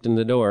before I walked in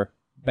the door,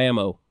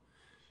 bammo.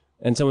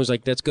 And someone was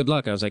like, "That's good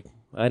luck." I was like,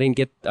 I didn't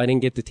get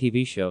the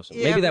TV show. So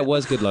maybe that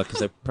was good luck,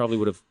 because I probably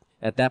would have,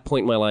 at that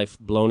point in my life,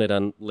 blown it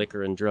on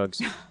liquor and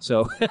drugs.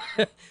 So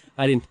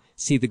I didn't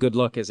see the good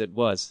luck as it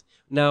was.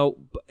 Now,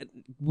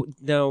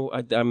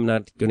 I'm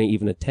not going to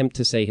even attempt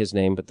to say his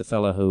name, but the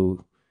fella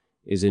who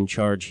is in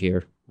charge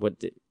here,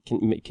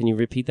 can you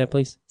repeat that,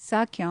 please?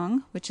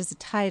 Sakyong, which is a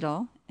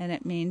title, and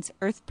it means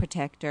earth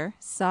protector.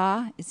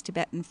 Sa is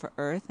Tibetan for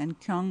earth,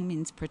 and Kyong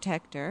means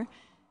protector.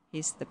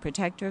 He's the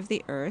protector of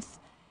the earth,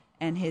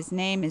 and his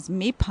name is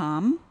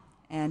Mipam,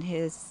 and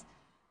his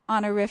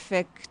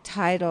honorific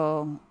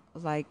title,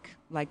 like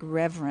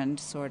reverend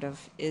sort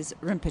of, is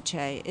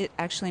Rinpoche. It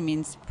actually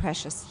means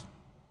precious.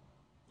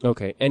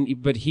 Okay,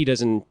 but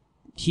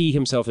he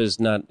himself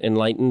is not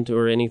enlightened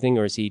or anything,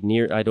 or is he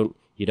near?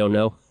 You don't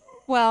know?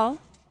 Well,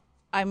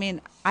 I mean,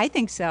 I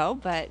think so,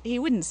 but he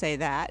wouldn't say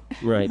that.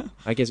 Right.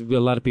 I guess a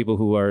lot of people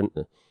who are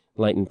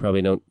enlightened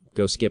probably don't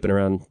go skipping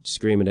around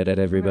screaming it at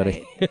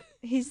everybody. Right.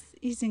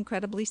 He's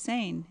incredibly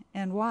sane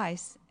and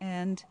wise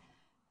and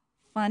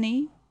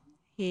funny.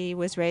 He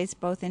was raised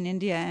both in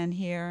India and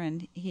here,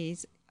 and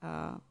he's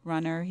a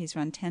runner. He's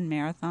run 10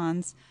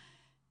 marathons,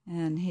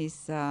 and he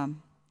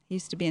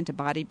used to be into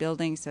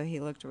bodybuilding, so he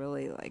looked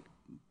really like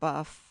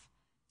buff,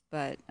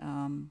 but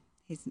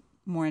he's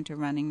more into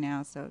running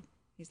now, so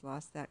he's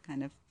lost that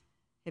kind of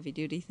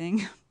heavy-duty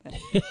thing. But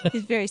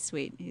he's very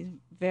sweet. He's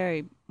a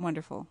very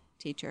wonderful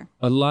teacher.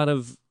 I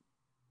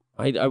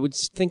would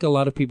think a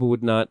lot of people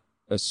would not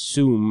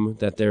assume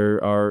that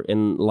there are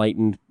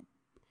enlightened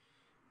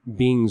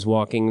beings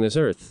walking this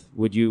earth.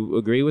 Would you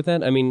agree with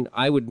that? I mean,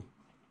 I would.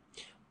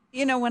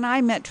 When I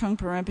met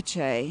Trungpa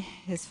Rinpoche,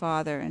 his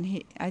father,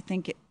 and I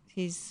think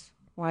he's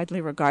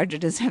widely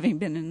regarded as having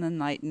been an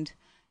enlightened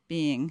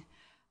being.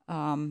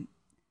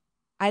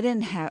 I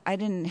didn't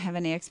have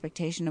any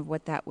expectation of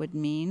what that would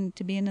mean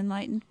to be an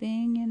enlightened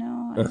being.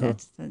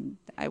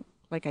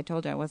 Like I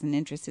told you, I wasn't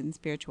interested in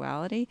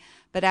spirituality.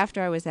 But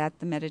after I was at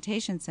the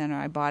meditation center,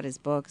 I bought his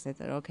books. I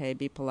thought, okay,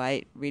 be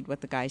polite, read what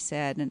the guy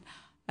said. And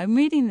I'm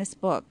reading this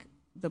book.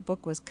 The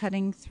book was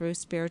Cutting Through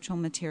Spiritual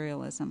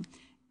Materialism.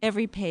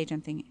 Every page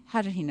I'm thinking,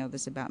 how did he know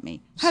this about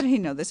me? How did he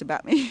know this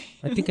about me?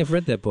 I think I've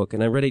read that book,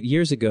 and I read it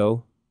years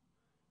ago.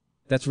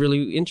 That's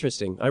really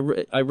interesting.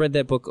 I read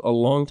that book a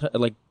long time,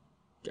 like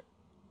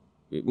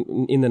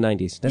in the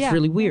 90s. That's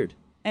really weird,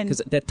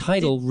 because that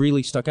title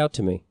really stuck out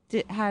to me.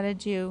 How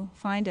did you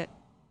find it?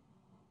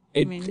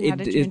 How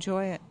did you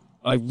enjoy it?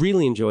 I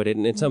really enjoyed it,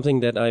 and it's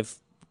something that I've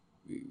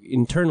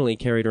internally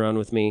carried around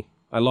with me.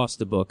 I lost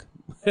the book.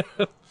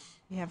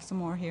 You have some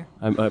more here.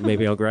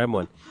 Maybe I'll grab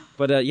one.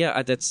 But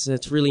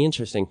that's really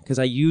interesting, because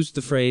I used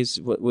the phrase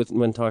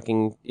when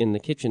talking in the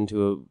kitchen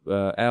to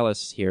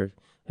Alice here.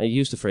 I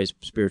used the phrase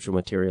spiritual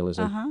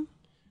materialism. Uh-huh.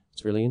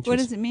 It's really interesting. What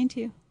does it mean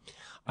to you?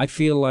 I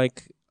feel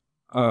like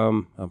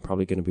I'm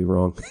probably going to be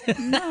wrong.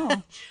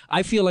 No.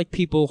 I feel like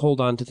people hold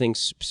on to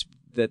things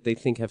that they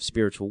think have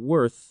spiritual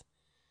worth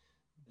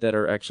that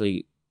are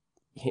actually,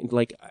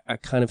 like, I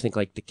kind of think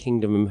like the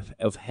kingdom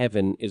of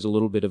heaven is a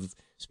little bit of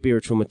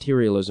spiritual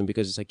materialism,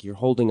 because it's like you're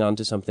holding on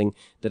to something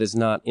that is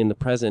not in the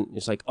present.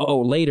 It's like, oh,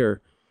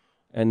 later,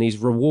 and these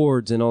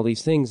rewards and all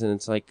these things, and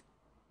it's like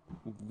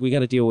we got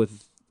to deal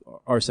with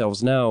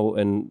ourselves now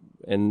and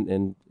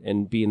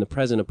be in the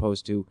present,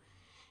 opposed to.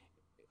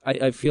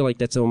 I feel like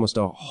that's almost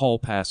a hall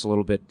pass a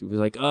little bit. It was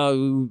like,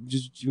 oh,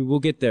 we'll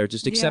get there.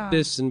 Just accept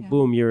this, and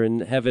boom, you're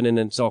in heaven, and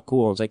it's all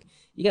cool. It's like,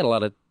 you got a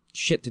lot of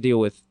shit to deal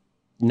with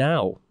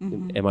now.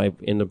 Mm-hmm. Am I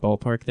in the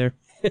ballpark there?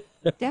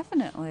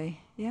 Definitely,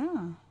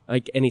 yeah.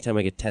 Like, anytime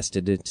I get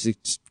tested, it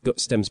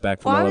stems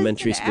back from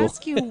elementary school. I was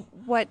going to ask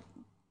you what,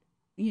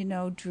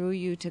 drew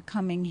you to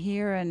coming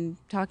here and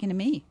talking to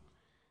me.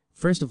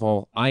 First of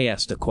all, I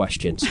asked the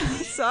questions.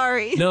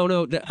 Sorry.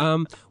 No.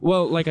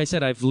 Well, like I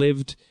said, I've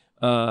lived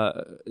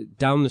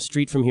down the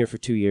street from here for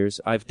 2 years.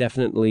 I've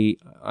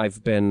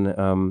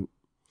been,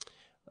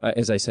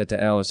 as I said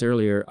to Alice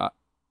earlier,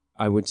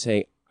 I would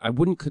say I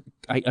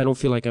don't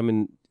feel like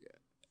I'm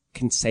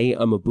can say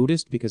I'm a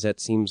Buddhist because that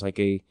seems like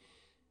it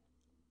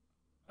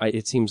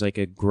seems like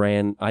a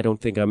grand, I don't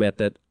think I'm at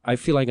that. I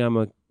feel like I'm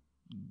a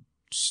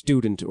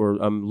student, or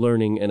I'm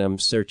learning and I'm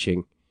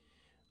searching.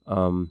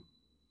 And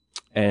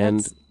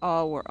That's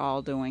all we're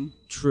all doing.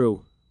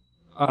 true.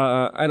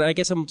 And I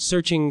guess I'm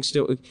searching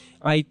still.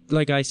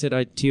 Like I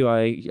said to you,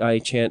 I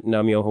chant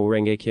Nam-myoho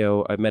Renge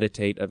Kyo. I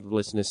meditate. I've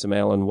listened to some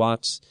Alan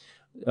Watts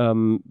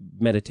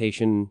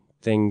meditation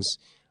things.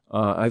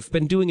 I've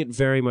been doing it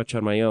very much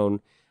on my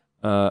own.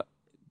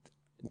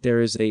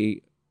 There is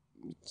a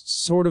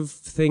sort of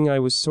thing I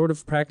was sort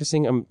of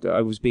practicing.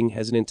 I was being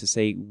hesitant to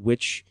say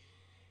which,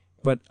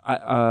 but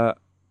I'll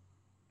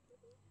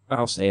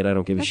say it. I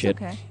don't give a shit.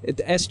 Okay.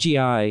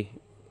 SGI,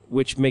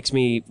 which makes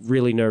me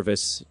really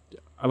nervous.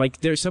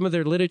 Some of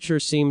their literature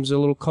seems a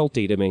little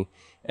culty to me,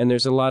 and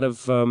there's a lot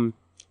of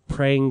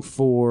praying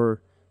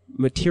for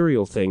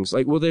material things.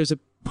 There's a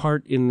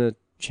part in the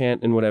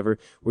chant and whatever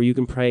where you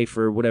can pray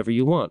for whatever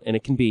you want, and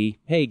it can be,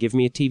 hey, give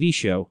me a TV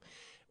show,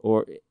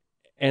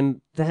 and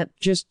that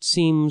just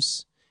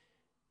seems,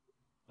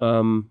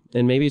 and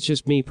maybe it's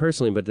just me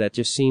personally, but that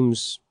just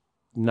seems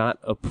not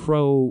a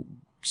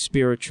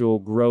pro-spiritual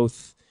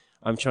growth.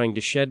 I'm trying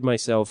to shed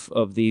myself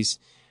of these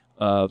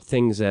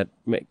things that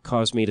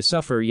cause me to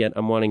suffer, yet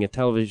I'm wanting a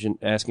television,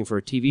 asking for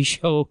a TV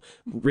show,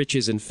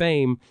 riches and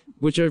fame,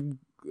 which are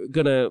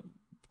going to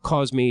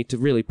cause me to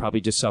really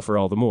probably just suffer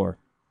all the more,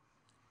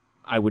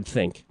 I would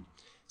think.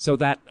 So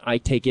that I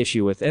take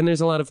issue with. And there's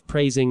a lot of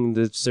praising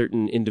the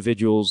certain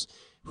individuals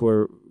who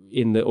are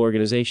in the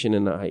organization,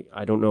 and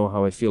I don't know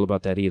how I feel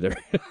about that either.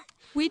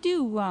 We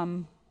do,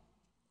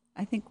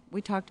 I think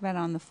we talked about it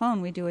on the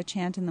phone, we do a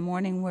chant in the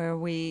morning where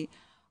we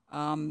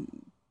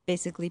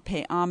basically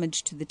pay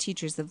homage to the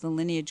teachers of the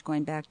lineage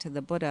going back to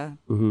the Buddha.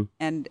 Mm-hmm.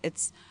 And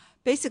it's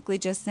basically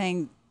just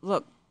saying,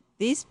 look,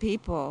 these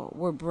people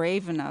were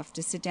brave enough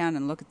to sit down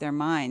and look at their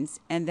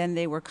minds, and then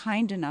they were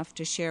kind enough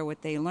to share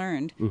what they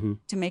learned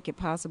to make it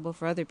possible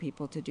for other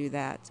people to do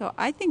that. So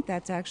I think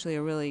that's actually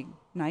a really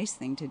nice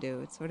thing to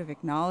do. It's sort of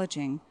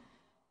acknowledging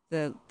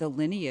the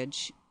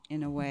lineage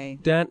in a way.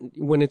 That,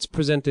 when it's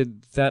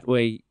presented that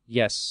way,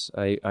 yes,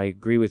 I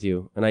agree with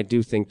you. And I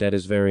do think that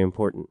is very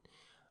important.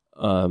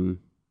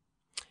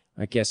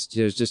 I guess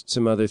there's just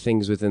some other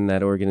things within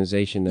that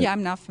organization. That,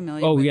 I'm not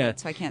familiar with it,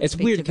 so I can't it's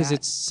speak weird to because that.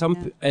 it's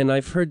some, and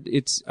I've heard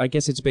I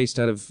guess it's based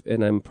out of,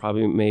 and I'm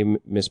probably may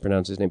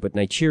mispronounce his name, but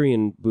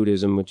Nichiren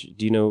Buddhism, which,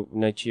 do you know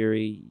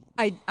Nichiri?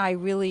 I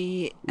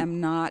really am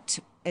not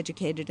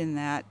educated in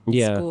that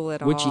school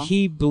at all. Which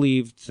he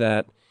believed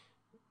that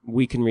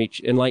we can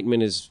reach,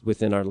 enlightenment is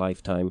within our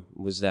lifetime,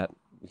 was that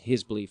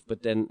his belief.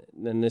 But then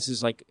this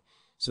is like,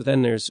 so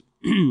then there's,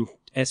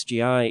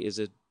 SGI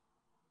is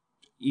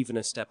even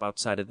a step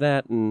outside of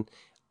that, and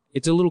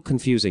it's a little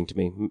confusing to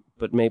me,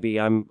 but maybe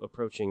I'm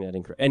approaching that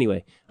incorrect.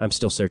 Anyway, I'm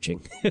still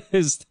searching,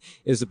 is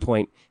the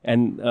point.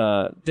 And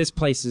this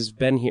place has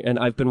been here, and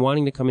I've been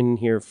wanting to come in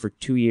here for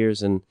 2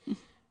 years, and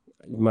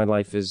my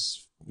life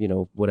is,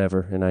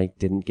 whatever, and I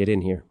didn't get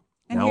in here.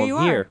 And now here you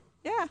I'm here.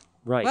 Yeah.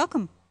 Right.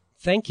 Welcome.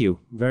 Thank you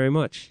very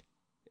much.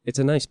 It's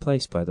a nice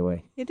place, by the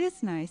way. It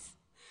is nice.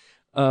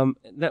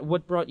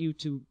 What brought you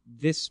to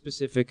this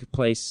specific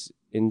place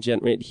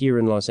here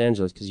in Los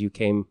Angeles? Because you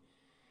came.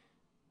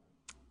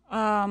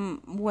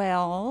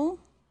 Well,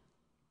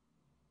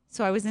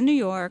 so I was in New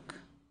York.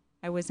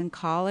 I was in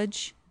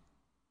college.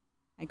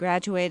 I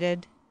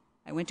graduated.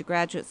 I went to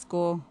graduate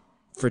school.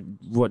 For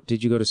what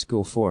did you go to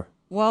school for?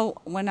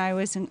 Well, when I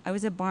was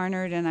at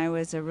Barnard, and I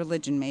was a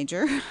religion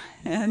major,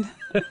 and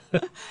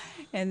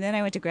and then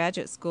I went to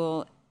graduate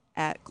school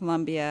at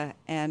Columbia,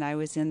 and I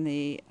was in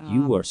the.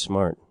 You are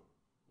smart.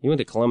 You went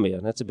to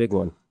Columbia. That's a big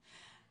one.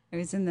 I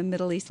was in the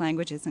Middle East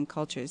Languages and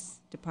Cultures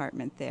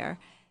department there.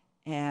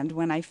 And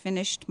when I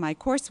finished my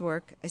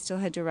coursework, I still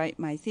had to write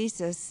my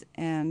thesis,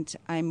 and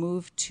I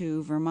moved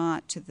to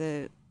Vermont to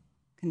the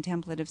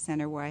Contemplative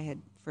Center where I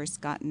had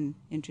first gotten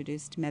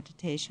introduced to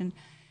meditation.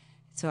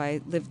 So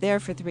I lived there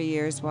for 3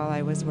 years while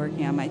I was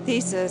working on my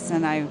thesis,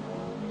 and I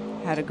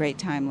had a great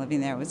time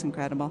living there. It was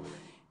incredible.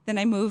 Then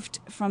I moved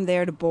from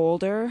there to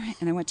Boulder,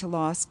 and I went to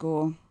law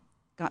school,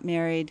 got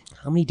married.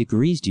 How many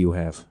degrees do you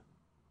have?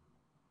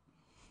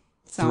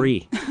 Some.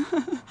 3.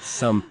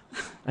 Some.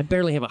 I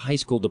barely have a high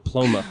school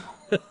diploma.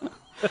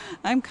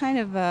 I'm kind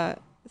of a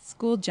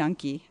school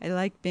junkie. I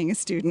like being a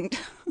student.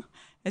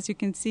 As you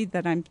can see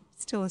that I'm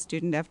still a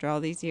student after all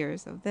these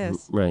years of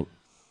this. Right.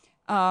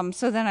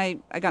 So then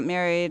I got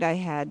married. I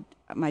had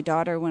my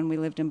daughter when we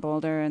lived in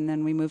Boulder, and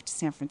then we moved to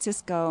San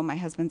Francisco. My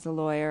husband's a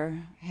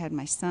lawyer. I had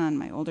my son,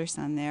 my older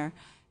son there.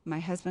 My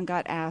husband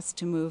got asked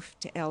to move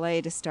to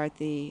L.A. to start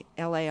the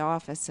L.A.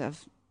 office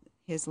of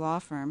his law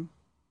firm.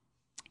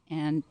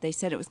 And they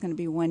said it was going to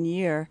be 1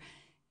 year,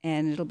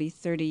 and it'll be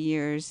 30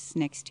 years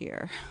next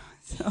year.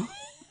 So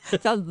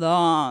it's a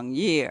long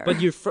year.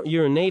 But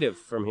you're a native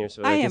from here,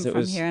 so I am guess it from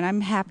was... here, and I'm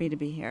happy to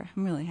be here.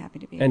 I'm really happy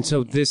to be here. And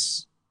so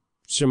this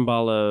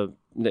Shambhala,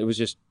 it was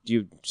just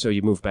you. So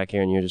you moved back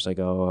here, and you're just like,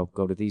 oh, I'll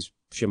go to these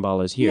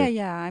Shambhalas here.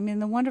 Yeah. I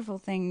mean, the wonderful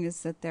thing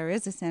is that there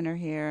is a center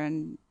here,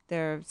 and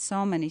there are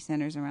so many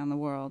centers around the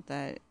world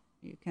that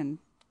you can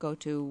go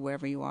to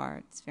wherever you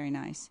are. It's very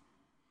nice.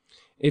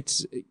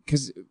 It's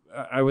because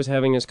I was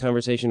having this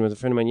conversation with a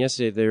friend of mine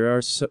yesterday.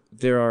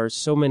 There are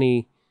so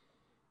many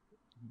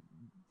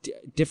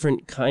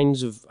different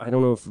kinds of, I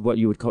don't know if what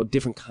you would call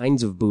different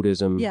kinds of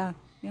Buddhism. Yeah.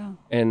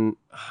 And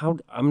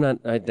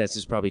this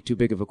is probably too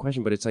big of a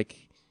question, but it's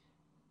like,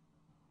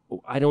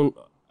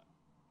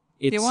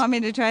 Do you want me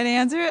to try to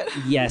answer it?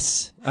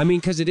 Yes. I mean,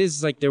 because it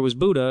is like there was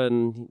Buddha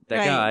and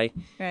that guy.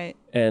 Right.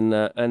 And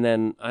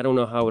then I don't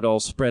know how it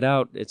all spread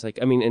out. It's like,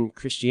 I mean, and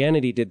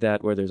Christianity did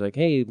that where there's like,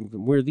 hey,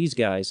 we're these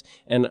guys.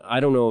 And I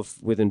don't know if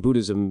within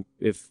Buddhism,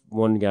 if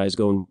one guy's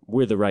going,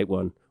 we're the right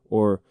one.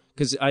 Or,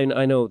 because I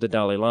know the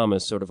Dalai Lama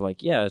is sort of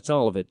like, yeah, it's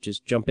all of it.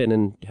 Just jump in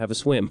and have a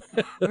swim.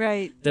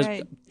 Right.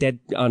 That's dead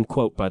on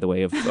quote, by the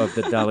way, of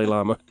the Dalai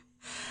Lama.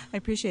 I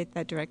appreciate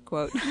that direct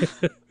quote.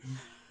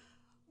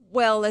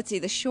 Well, let's see.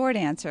 The short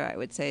answer, I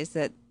would say, is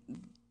that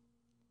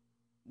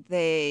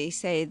they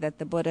say that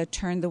the Buddha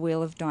turned the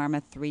wheel of Dharma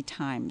 3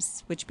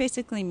 times, which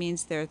basically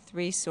means there are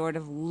 3 sort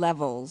of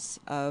levels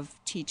of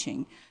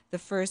teaching. The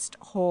first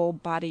whole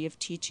body of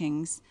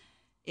teachings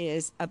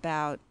is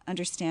about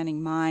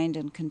understanding mind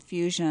and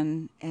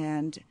confusion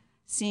and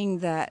seeing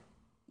that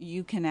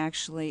you can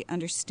actually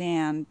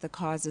understand the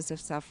causes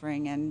of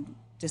suffering and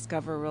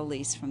discover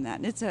release from that.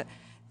 And it's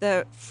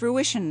the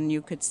fruition,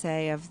 you could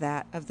say, of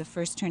the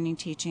first turning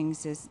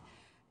teachings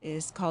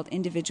is called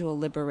individual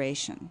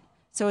liberation.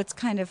 So it's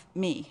kind of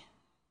me.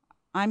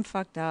 I'm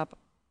fucked up.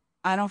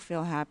 I don't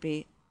feel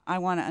happy. I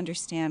want to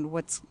understand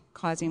what's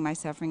causing my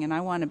suffering, and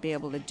I want to be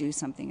able to do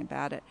something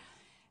about it.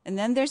 And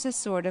then there's a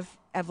sort of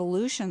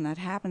evolution that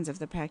happens of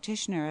the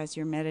practitioner as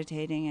you're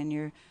meditating and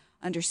you're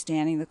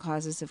understanding the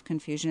causes of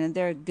confusion. And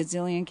there are a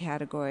gazillion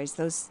categories.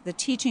 The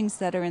teachings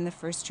that are in the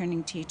first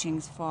turning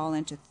teachings fall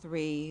into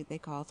 3, they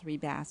call 3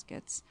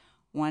 baskets.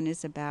 One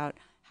is about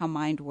how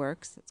mind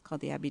works. It's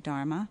called the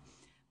Abhidharma.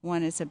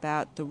 One is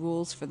about the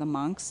rules for the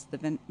monks, the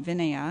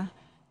Vinaya.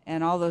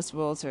 And all those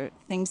rules are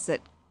things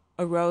that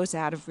arose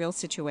out of real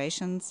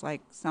situations, like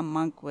some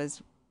monk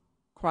was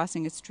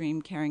crossing a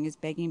stream carrying his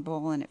begging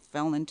bowl and it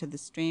fell into the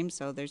stream,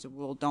 so there's a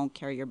rule, don't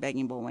carry your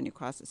begging bowl when you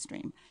cross a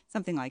stream.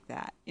 Something like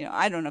that.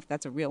 I don't know if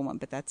that's a real one,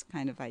 but that's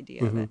kind of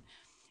idea of it.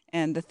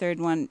 And the third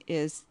one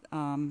is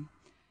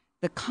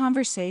the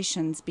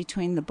conversations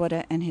between the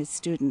Buddha and his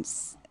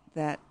students.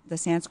 That the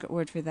Sanskrit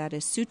word for that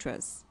is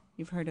sutras.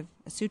 You've heard of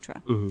a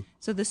sutra.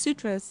 So the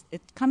sutras,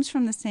 it comes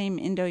from the same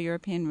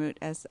Indo-European root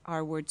as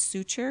our word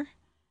suture,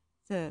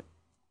 the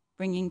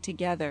bringing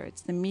together.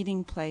 It's the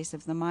meeting place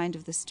of the mind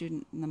of the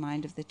student and the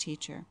mind of the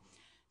teacher.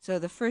 So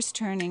the first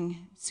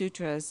turning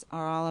sutras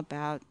are all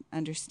about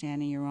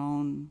understanding your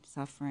own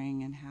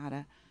suffering and how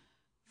to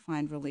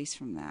find release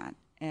from that.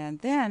 And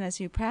then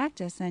as you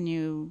practice and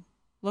you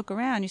look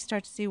around, you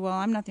start to see, well,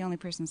 I'm not the only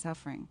person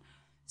suffering.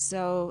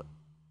 So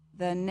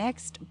the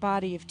next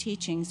body of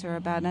teachings are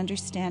about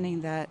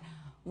understanding that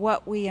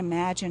what we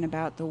imagine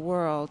about the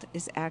world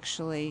is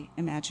actually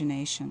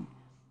imagination,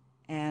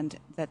 and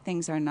that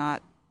things are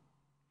not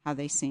how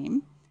they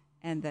seem,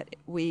 and that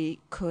we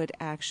could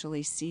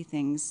actually see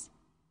things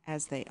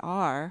as they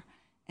are.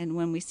 And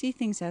when we see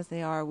things as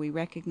they are, we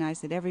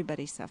recognize that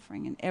everybody's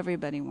suffering and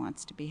everybody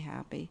wants to be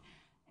happy.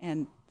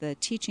 And the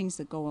teachings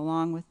that go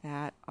along with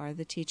that are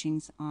the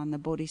teachings on the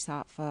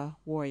Bodhisattva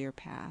warrior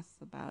path,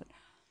 about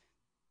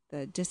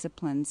the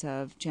disciplines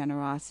of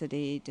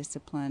generosity,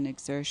 discipline,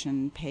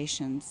 exertion,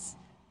 patience,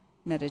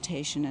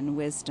 meditation, and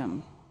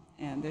wisdom.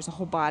 And there's a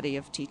whole body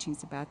of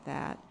teachings about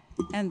that.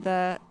 And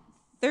the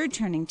third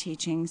turning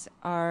teachings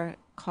are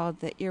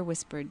called the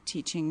ear-whispered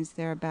teachings.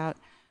 They're about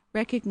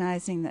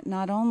recognizing that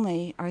not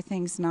only are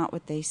things not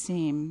what they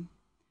seem,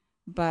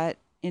 but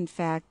in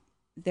fact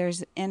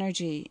there's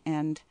energy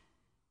and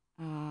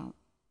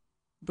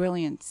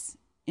brilliance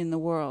in the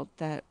world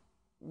that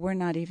we're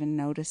not even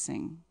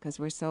noticing because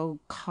we're so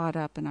caught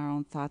up in our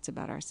own thoughts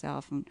about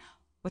ourselves and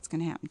what's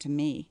going to happen to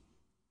me.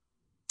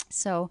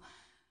 So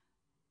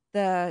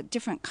the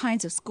different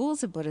kinds of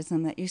schools of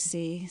Buddhism that you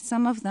see,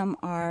 some of them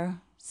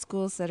are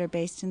schools that are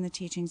based in the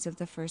teachings of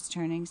the first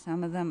turning.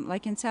 Some of them,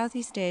 like in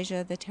Southeast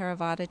Asia, the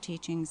Theravada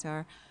teachings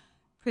are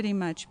pretty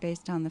much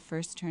based on the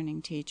first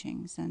turning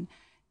teachings. And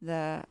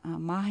the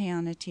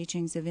Mahayana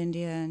teachings of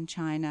India and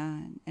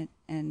China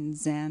and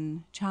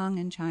Zen, Chang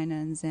in China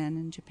and Zen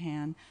in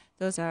Japan,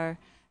 those are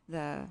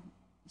the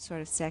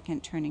sort of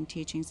second turning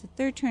teachings. The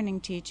third turning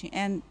teaching,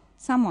 and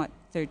somewhat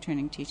third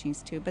turning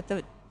teachings too, but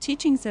the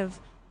teachings of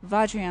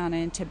Vajrayana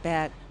in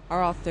Tibet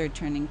are all third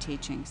turning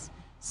teachings.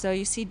 So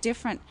you see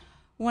different.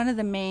 One of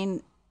the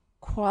main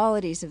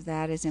qualities of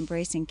that is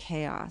embracing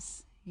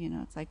chaos.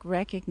 It's like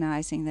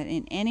recognizing that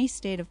in any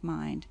state of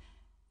mind,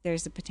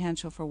 there's a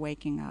potential for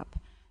waking up.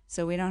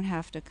 So we don't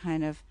have to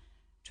kind of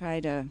try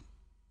to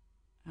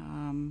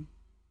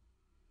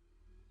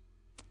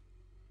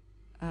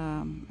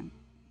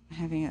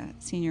having a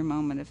senior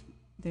moment of,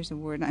 there's a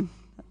word I'm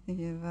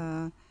thinking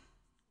of.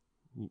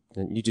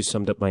 You just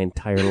summed up my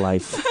entire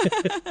life,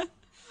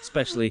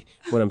 especially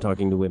when I'm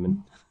talking to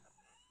women.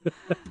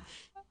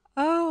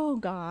 Oh, oh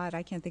God,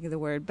 I can't think of the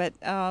word, but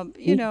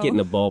you know, get in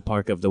the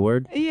ballpark of the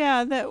word.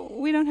 yeah, that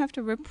we don't have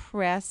to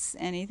repress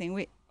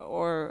anything,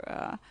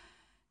 or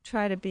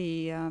try to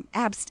be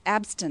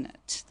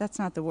abstinent. That's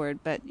not the word,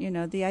 but you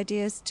know, the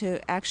idea is to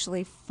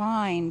actually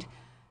find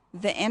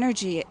the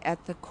energy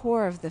at the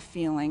core of the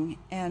feeling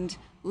and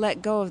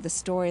let go of the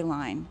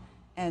storyline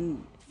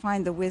and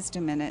find the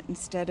wisdom in it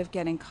instead of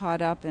getting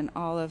caught up in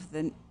all of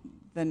the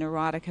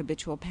neurotic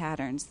habitual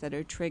patterns that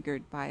are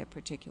triggered by a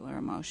particular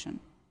emotion.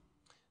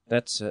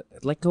 That's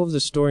let go of the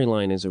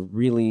storyline is a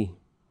really,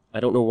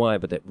 I don't know why,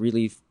 but that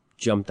really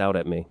jumped out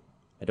at me.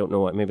 I don't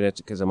know why. Maybe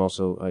that's because I'm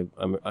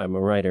a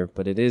writer,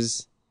 but it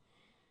is.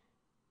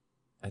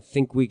 I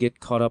think we get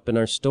caught up in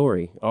our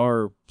story.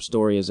 Our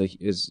story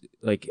is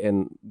like,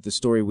 and the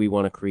story we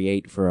want to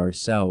create for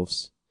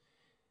ourselves.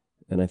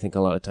 And I think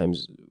a lot of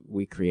times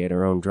we create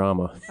our own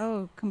drama.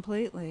 Oh,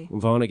 completely.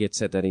 Vonnegut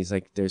said that. He's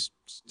like, there's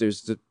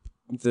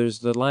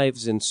the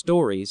lives in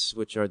stories,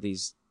 which are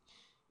these,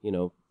 you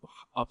know,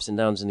 ups and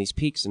downs and these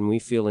peaks, and we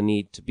feel a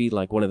need to be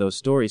like one of those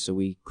stories, so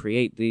we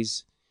create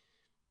these,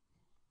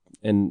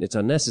 and it's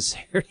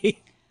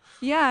unnecessary.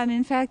 Yeah, and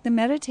in fact, the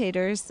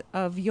meditators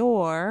of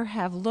yore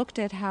have looked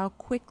at how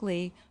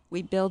quickly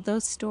we build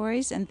those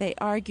stories, and they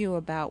argue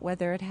about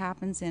whether it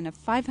happens in a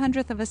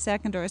 500th of a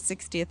second or a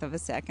 60th of a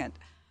second.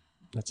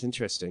 That's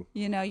interesting.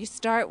 You know, you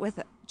start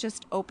with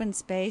just open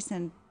space,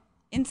 and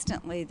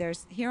instantly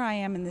here I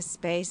am in this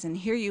space, and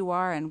here you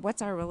are, and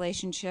what's our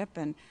relationship,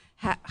 and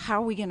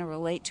how are we going to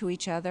relate to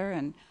each other,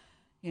 and,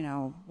 you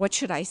know, what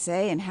should I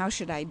say, and how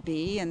should I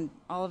be, and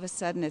all of a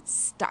sudden it's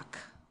stuck.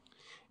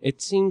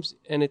 It seems,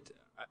 and it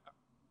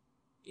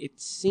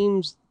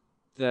seems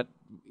that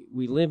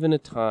we live in a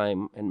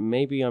time, and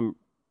maybe I'm,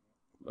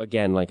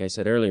 again, like I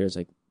said earlier, it's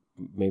like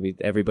maybe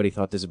everybody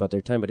thought this about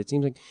their time, but it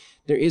seems like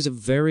there is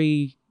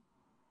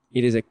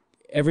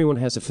everyone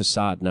has a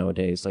facade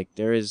nowadays. Like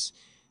there is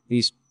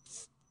these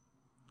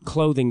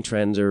clothing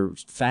trends or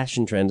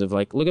fashion trends of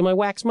like, look at my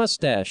wax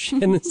mustache.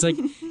 And it's like,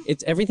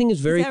 everything is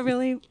very... Is that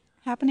really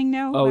happening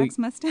now, wax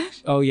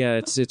mustache? Oh yeah,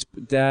 it's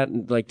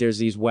that, like there's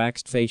these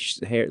waxed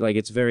face hair, like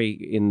it's very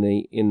in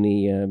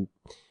the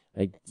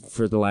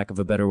for the lack of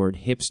a better word,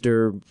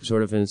 hipster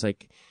sort of, and it's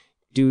like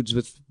dudes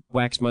with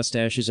wax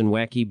mustaches and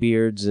wacky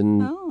beards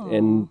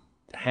and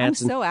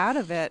hats. I'm so out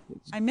of it.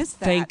 I miss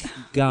that. Thank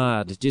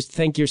God. Just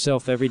thank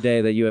yourself every day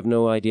that you have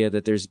no idea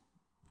that there's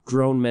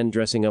grown men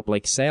dressing up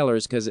like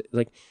sailors, because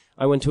like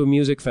I went to a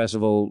music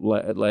festival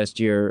last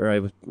year,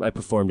 or I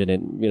performed in it.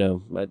 You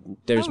know,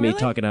 there's me really?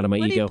 talking out of my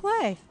ego. What do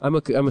you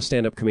play? I'm a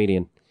stand-up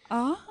comedian.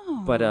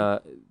 Oh,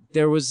 but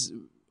there was.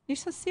 You're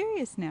so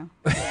serious now.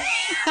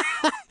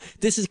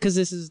 This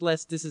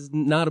is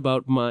not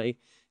about my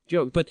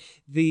joke, but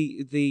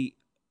there's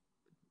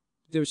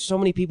so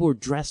many people who are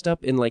dressed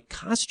up in like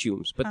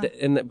costumes,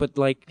 but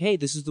like, hey,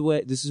 this is the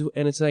way,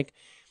 and it's like,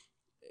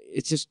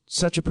 it's just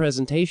such a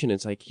presentation.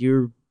 It's like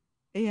we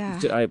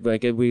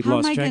How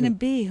lost am I going to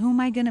be? Who am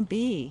I going to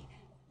be?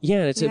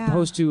 Yeah, it's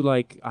opposed to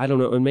like, I don't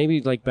know, and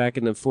maybe like back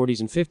in the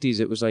 40s and 50s,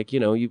 it was like, you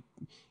know,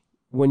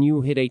 when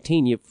you hit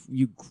 18,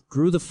 you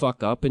grew the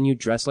fuck up and you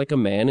dressed like a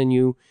man and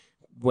you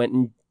went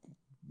and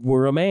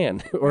were a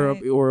man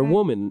or a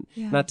woman.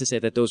 Yeah. Not to say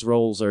that those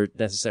roles are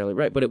necessarily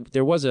right, but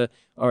there was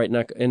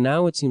and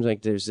now it seems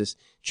like there's this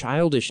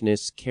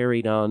childishness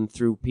carried on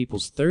through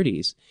people's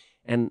 30s,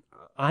 and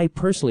I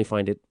personally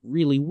find it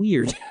really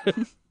weird.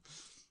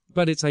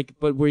 But it's like,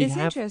 it's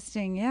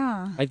interesting,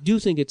 yeah. I do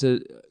think it's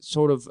a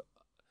sort of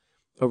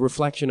a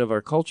reflection of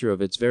our culture.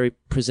 It's very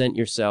present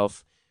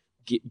yourself,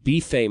 be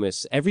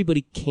famous.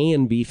 Everybody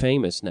can be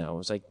famous now.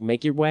 It's like,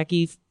 make your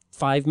wacky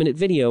 5-minute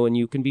video and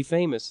you can be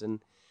famous.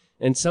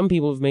 And some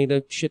people have made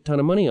a shit ton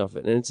of money off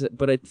it. And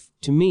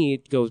to me,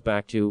 it goes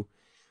back to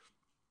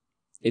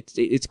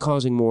it's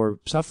causing more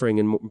suffering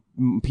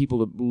and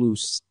people to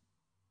lose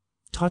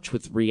touch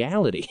with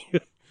reality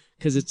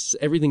because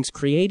everything's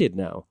created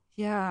now.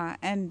 Yeah,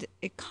 and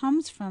it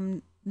comes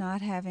from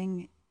not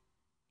having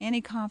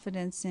any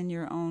confidence in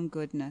your own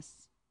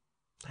goodness.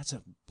 That's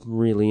a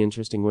really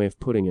interesting way of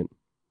putting it.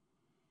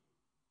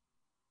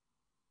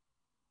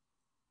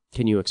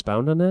 Can you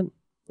expound on that?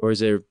 Or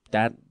is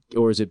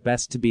it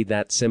best to be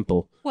that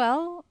simple?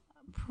 Well,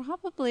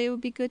 probably it would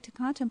be good to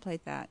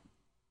contemplate that.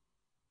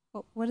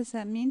 What does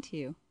that mean to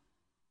you?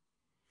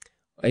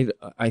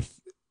 I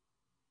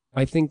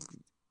think,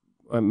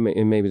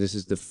 and maybe this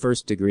is the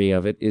first degree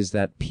of it, is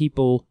that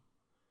people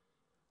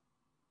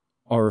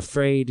are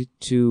afraid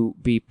to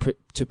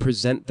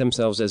present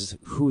themselves as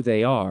who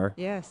they are.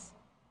 Yes.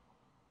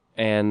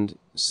 And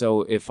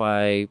so if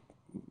I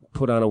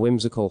put on a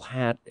whimsical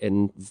hat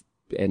and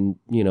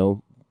you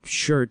know,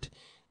 shirt,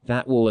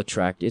 that will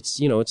attract. It's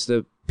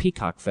the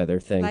peacock feather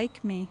thing.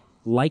 Like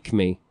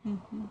me.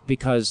 Mm-hmm.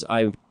 Because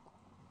I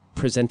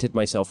presented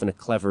myself in a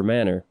clever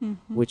manner,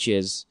 mm-hmm. which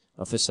is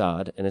a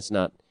facade, and it's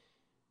not,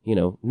 you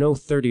know, no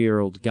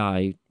 30-year-old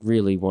guy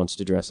really wants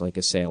to dress like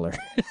a sailor.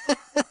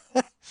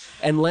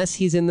 Unless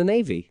he's in the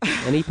Navy.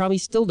 And he probably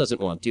still doesn't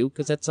want to,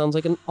 because that sounds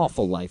like an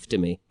awful life to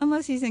me.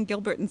 Unless he's in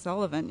Gilbert and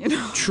Sullivan, you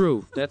know.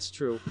 True. That's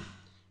true.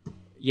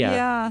 Yeah.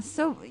 Yeah.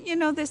 So,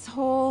 this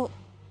whole,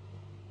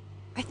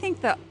 I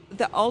think the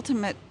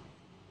ultimate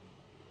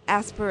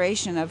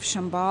aspiration of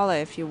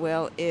Shambhala, if you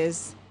will,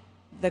 is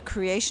the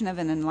creation of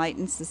an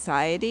enlightened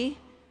society.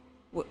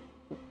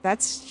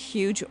 That's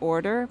huge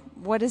order.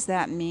 What does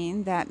that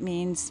mean? That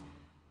means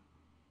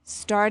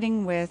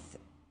starting with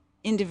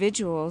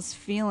individuals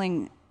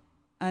feeling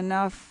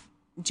enough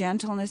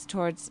gentleness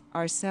towards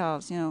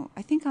ourselves.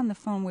 I think on the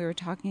phone we were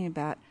talking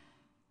about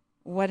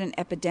what an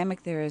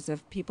epidemic there is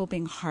of people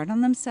being hard on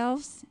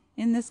themselves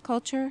in this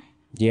culture.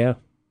 Yeah.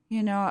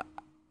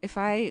 If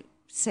I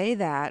say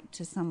that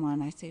to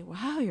someone, I say,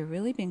 wow, you're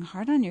really being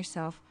hard on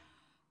yourself.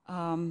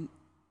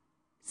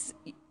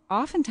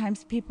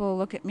 Oftentimes people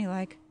look at me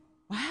like,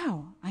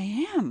 wow, I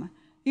am.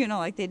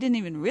 Like they didn't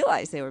even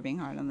realize they were being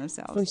hard on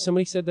themselves. Funny,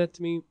 somebody said that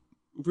to me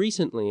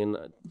recently, and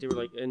they were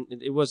like, and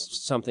it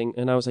was something,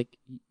 and I was like,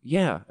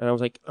 yeah. And I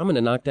was like, I'm going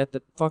to knock that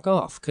the fuck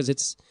off,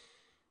 because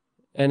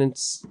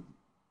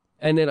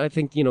and then I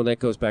think, that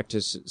goes back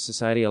to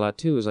society a lot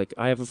too. Is like,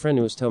 I have a friend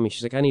who was telling me,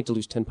 she's like, I need to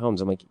lose 10 pounds.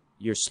 I'm like,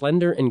 you're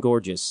slender and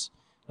gorgeous.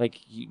 Like,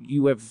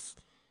 you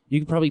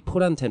could probably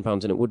put on 10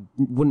 pounds and it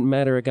wouldn't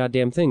matter a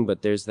goddamn thing,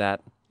 but there's that.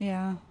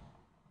 Yeah.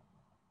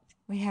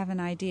 We have an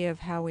idea of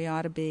how we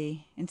ought to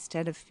be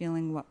instead of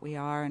feeling what we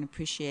are and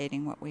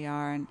appreciating what we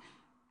are. And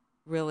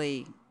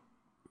really,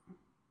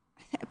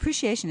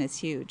 appreciation is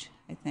huge,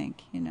 I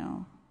think,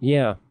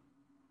 Yeah.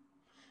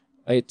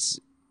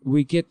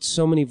 We get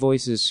so many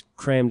voices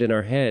crammed in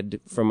our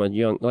head from a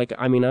young,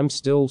 I'm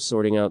still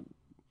sorting out,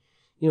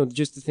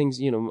 just the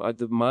things,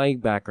 my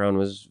background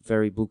was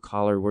very blue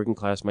collar, working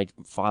class. My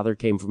father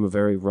came from a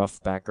very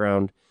rough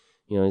background.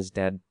 His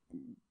dad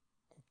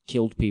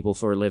killed people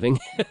for a living.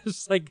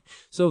 It's like,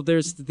 so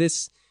there's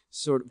this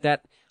sort of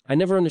that, I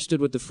never understood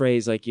what the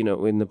phrase,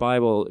 in the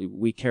Bible,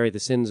 we carry the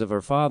sins of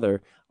our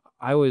father.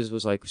 I always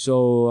was like,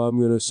 so I'm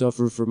going to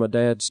suffer for my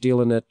dad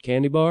stealing that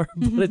candy bar.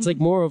 But it's like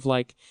more of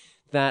like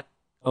that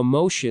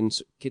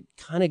emotions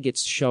kind of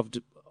gets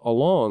shoved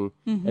along.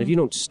 And if you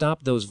don't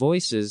stop those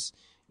voices,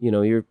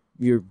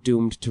 you're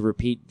doomed to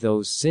repeat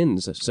those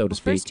sins, so to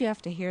speak. First you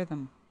have to hear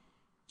them.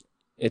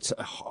 It's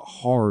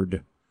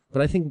hard.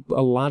 But I think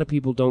a lot of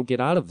people don't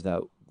get out of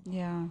that.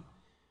 Yeah.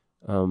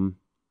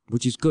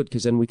 Which is good,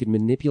 because then we can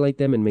manipulate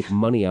them and make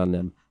money on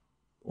them.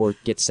 Or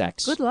get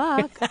sex. Good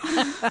luck.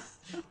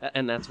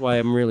 And that's why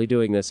I'm really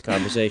doing this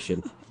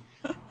conversation.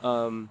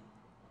 Do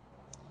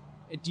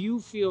you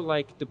feel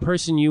like the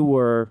person you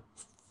were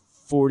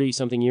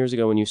 40-something years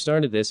ago when you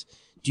started this,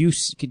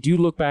 could you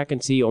look back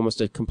and see almost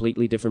a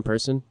completely different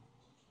person?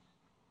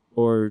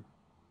 Or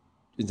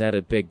is that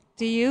a big...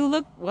 Do you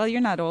look... Well,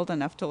 you're not old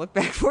enough to look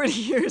back 40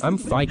 years.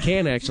 I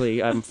can,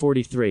 actually. I'm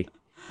 43.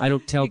 I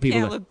don't tell people...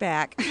 You can't look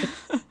back.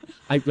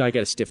 I got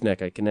a stiff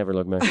neck. I can never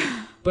look back.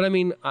 But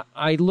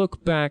I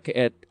look back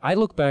at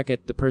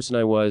the person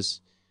I was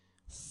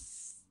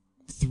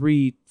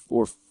 3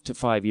 or to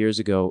 5 years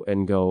ago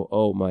and go,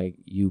 oh my,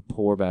 you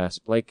poor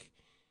bastard. Like,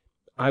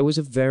 I was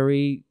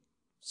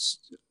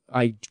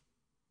I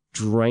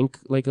drank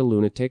like a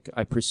lunatic.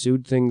 I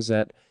pursued things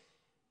that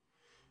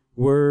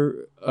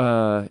were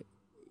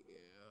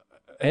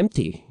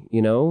empty,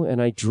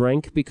 and I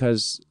drank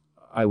because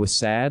I was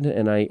sad,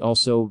 and I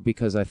also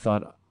because I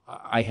thought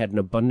I had an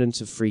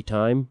abundance of free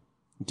time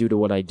due to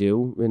what I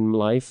do in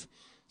life.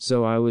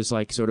 So I was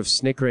like sort of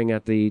snickering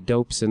at the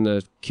dopes in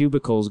the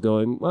cubicles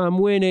going, well, I'm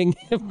winning.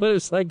 But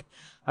it's like,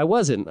 I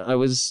wasn't. I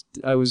was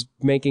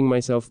making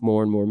myself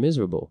more and more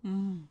miserable.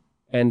 Mm.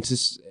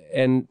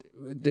 And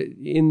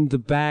in the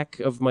back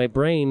of my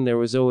brain, there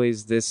was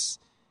always this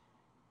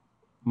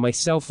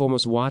myself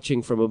almost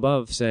watching from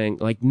above saying,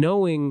 like,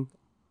 knowing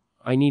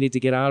I needed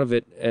to get out of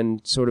it and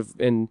sort of,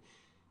 and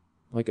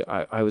like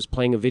I was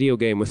playing a video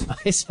game with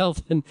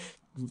myself and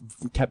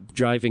kept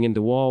driving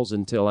into walls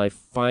until I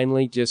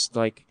finally just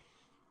like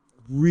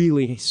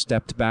really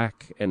stepped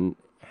back, and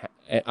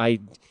I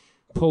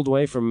pulled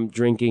away from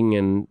drinking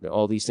and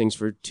all these things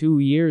for 2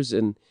 years,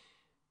 and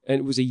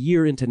it was a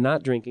year into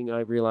not drinking I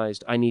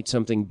realized I need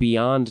something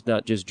beyond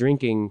not just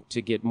drinking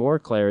to get more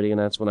clarity, and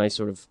that's when I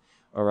sort of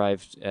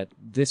arrived at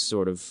this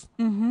sort of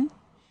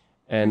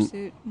and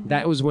pursuit.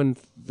 That was when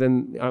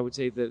then I would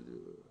say the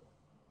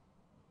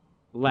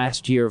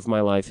last year of my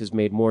life has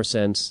made more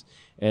sense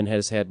and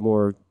has had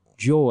more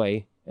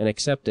joy and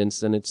acceptance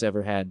than it's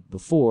ever had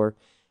before.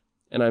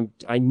 And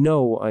I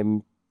know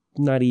I'm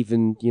not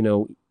even,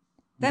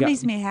 that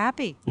makes me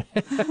happy.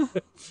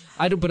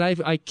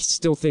 I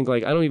still think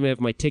like I don't even have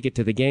my ticket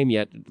to the game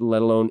yet,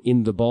 let alone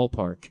in the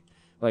ballpark.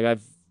 Like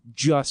I've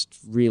just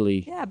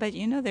really. Yeah, but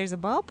there's a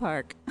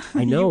ballpark.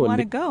 I know. You want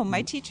to go.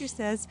 My teacher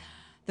says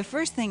the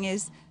first thing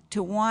is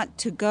to want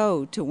to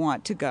go, to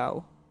want to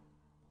go.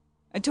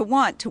 To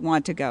want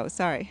to go,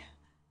 sorry.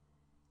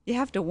 You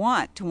have to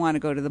want to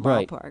go to the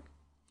ballpark. Right.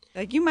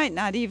 Like you might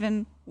not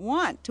even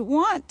want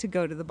to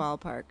go to the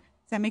ballpark.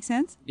 Does that make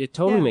sense? It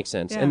totally makes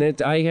sense. Yeah.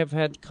 And I have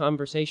had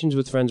conversations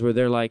with friends where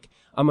they're like,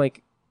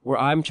 where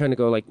I'm trying to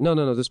go like, no,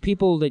 those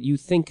people that you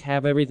think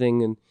have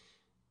everything and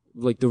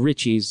like the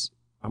Richies,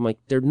 I'm like,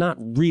 they're not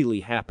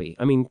really happy.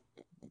 I mean,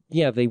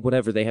 yeah, they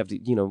have to,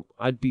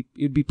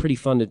 it'd be pretty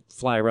fun to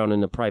fly around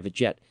in a private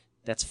jet.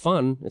 That's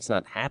fun. It's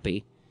not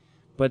happy.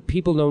 But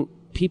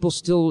people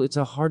still, it's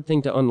a hard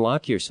thing to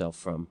unlock yourself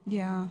from.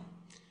 Yeah.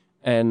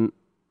 And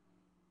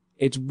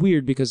it's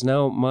weird because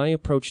now my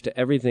approach to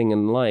everything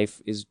in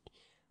life is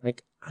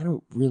like, I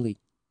don't really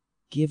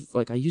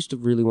I used to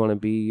really want to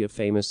be a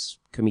famous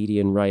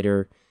comedian,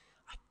 writer.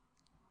 I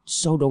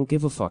so don't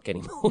give a fuck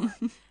anymore.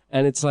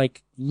 And it's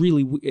like,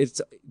 really,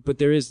 but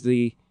there is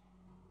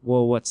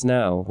well, what's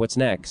now? What's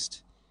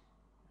next?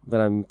 But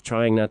I'm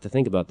trying not to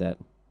think about that.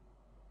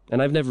 And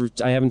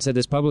I haven't said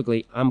this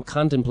publicly, I'm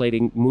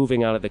contemplating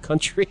moving out of the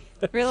country.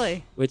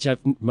 Really? Which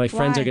my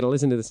friends Why? are going to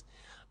listen to this.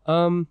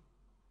 I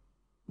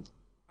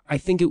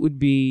think it would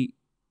be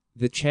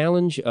the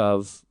challenge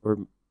of,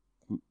 or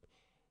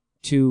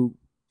to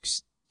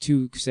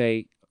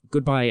say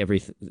goodbye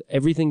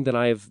everything that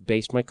I have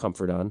based my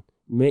comfort on.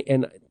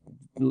 And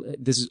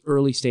this is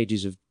early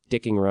stages of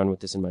dicking around with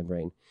this in my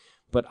brain.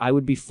 But I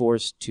would be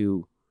forced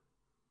to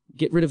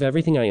get rid of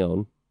everything I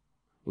own,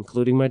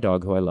 including my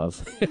dog, who I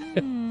love.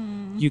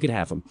 You could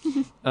have him.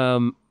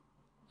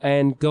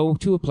 And go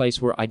to a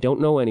place where I don't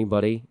know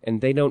anybody,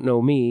 and they don't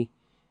know me,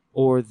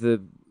 or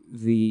the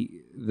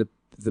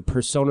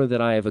persona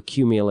that I have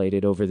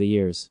accumulated over the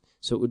years.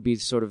 So it would be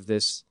sort of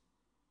this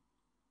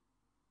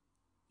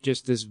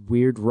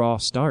weird raw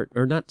start,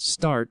 or not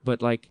start,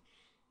 but like,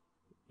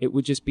 it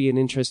would just be an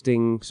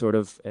interesting sort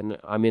of, and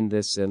I'm in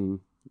this, and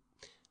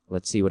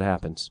let's see what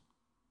happens.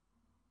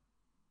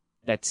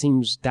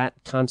 That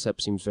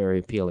concept seems very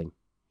appealing.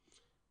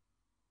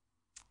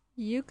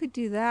 You could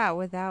do that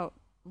without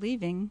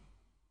leaving.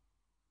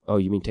 Oh,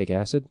 you mean take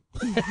acid?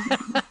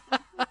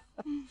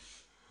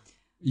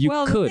 You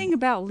well, could. The thing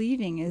about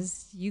leaving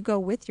is you go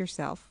with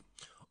yourself.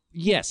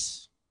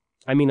 Yes.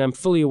 I mean, I'm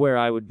fully aware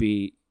I would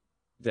be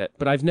that,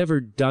 but I've never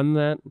done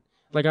that.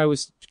 Like, I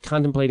was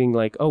contemplating,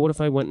 like, oh, what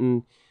if I went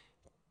and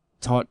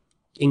taught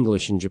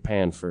English in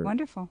Japan for...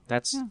 Wonderful.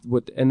 That's yeah.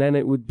 what... And then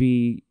it would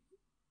be...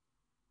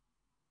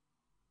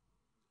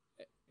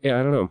 Yeah,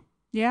 I don't know.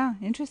 Yeah,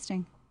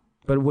 interesting.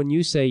 But when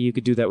you say you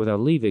could do that without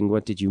leaving,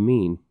 what did you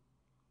mean?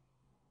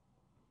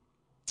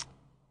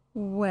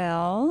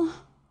 Well...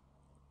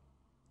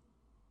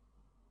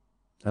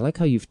 I like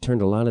how you've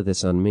turned a lot of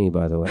this on me,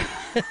 by the way.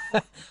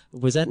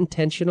 Was that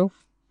intentional?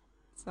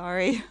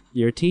 Sorry.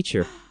 You're a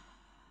teacher.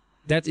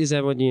 Is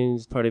that what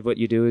part of what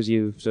you do is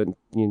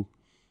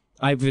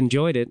I've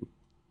enjoyed it.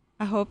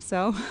 I hope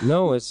so.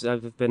 No,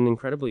 I've been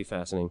incredibly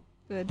fascinating.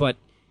 Good. But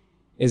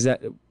is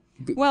that...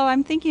 Well,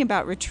 I'm thinking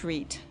about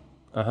retreat.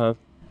 Uh-huh.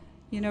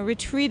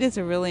 Retreat is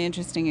a really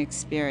interesting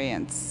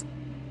experience.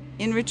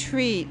 In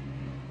retreat,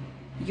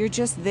 you're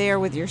just there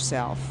with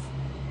yourself.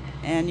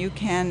 And you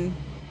can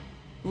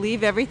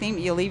leave everything.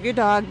 You leave your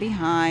dog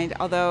behind,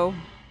 although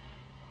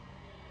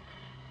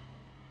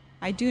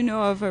I do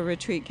know of a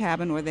retreat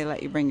cabin where they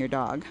let you bring your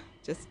dog.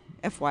 Just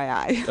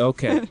FYI.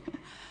 Okay.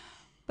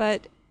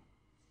 But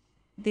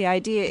the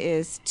idea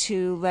is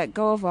to let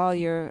go of all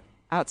your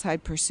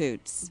outside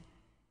pursuits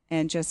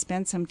and just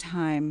spend some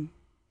time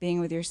being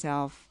with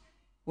yourself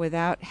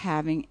without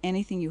having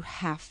anything you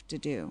have to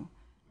do.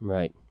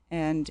 Right.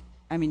 And,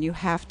 I mean, you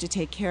have to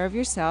take care of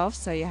yourself,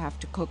 so you have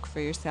to cook for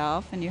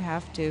yourself, and you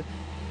have to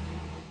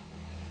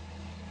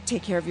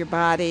take care of your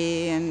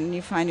body, and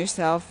you find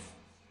yourself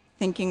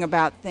thinking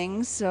about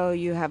things, so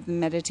you have the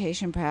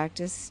meditation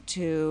practice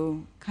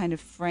to kind of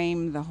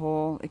frame the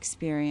whole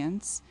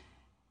experience.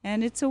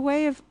 And it's a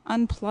way of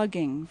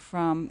unplugging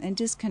from and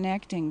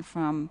disconnecting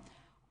from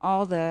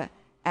all the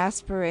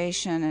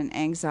aspiration and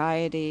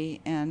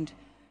anxiety and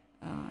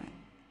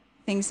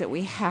things that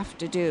we have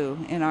to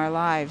do in our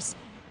lives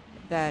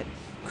that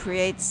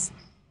creates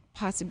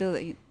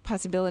possibility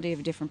of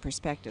a different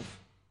perspective.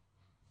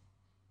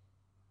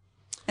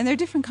 And there are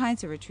different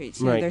kinds of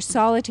retreats. Right. There's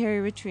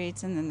solitary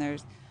retreats, and then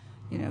there's,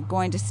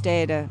 going to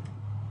stay at a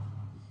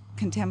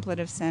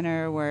contemplative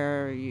center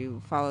where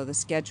you follow the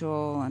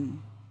schedule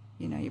and,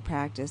 you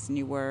practice and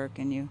you work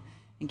and you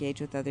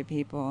engage with other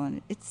people.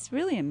 And it's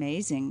really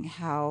amazing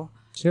how...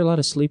 Is there a lot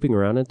of sleeping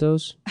around at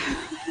those?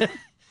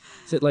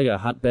 Is it like a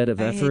hotbed of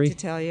effery? I hate to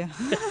tell you.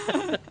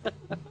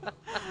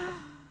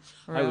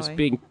 I was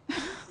Really.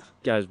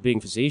 being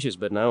facetious,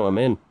 but now I'm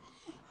in.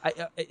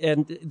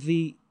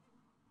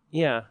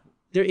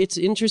 It's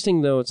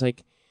interesting though. It's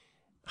like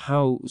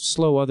how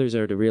slow others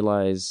are to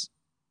realize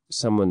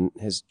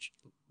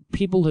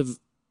people have.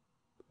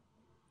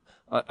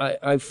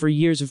 I for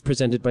years have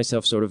presented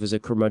myself sort of as a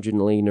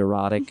curmudgeonly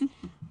neurotic,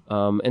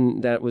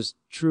 and that was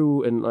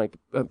true. And like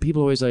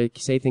people always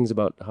say things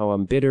about how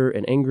I'm bitter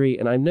and angry,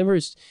 and I've never.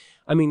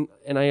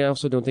 And I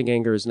also don't think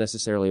anger is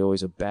necessarily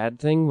always a bad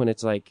thing. When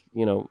it's like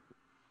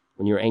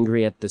when you're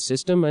angry at the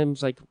system, I'm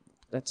like,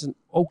 that's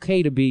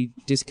okay to be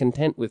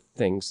discontent with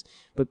things,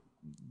 but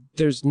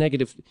there's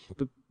negative.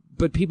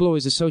 But people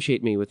always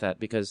associate me with that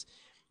because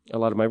a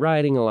lot of my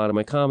writing, a lot of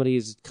my comedy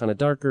is kind of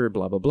darker,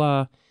 blah blah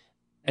blah.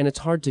 And it's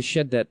hard to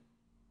shed that,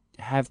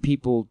 have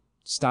people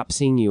stop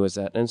seeing you as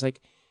that. And it's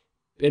like,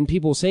 and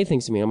people say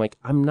things to me. I'm like,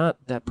 I'm not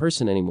that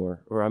person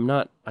anymore. Or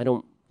I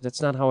don't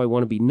That's not how I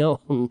want to be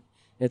known.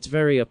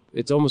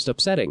 It's almost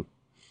upsetting.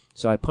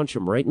 So I punch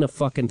him right in the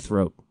fucking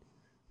throat.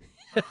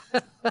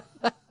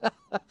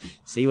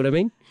 See what I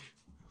mean?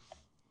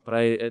 But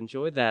I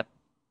enjoy that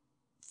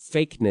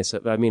fakeness.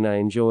 I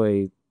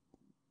enjoy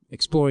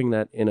exploring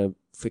that in a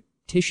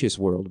fictitious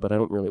world, but I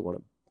don't really want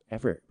to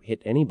ever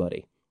hit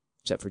anybody,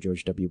 except for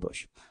George W.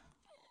 Bush.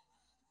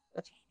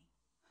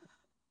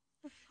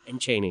 And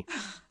Cheney.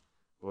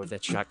 Well,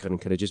 that shotgun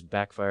could have just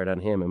backfired on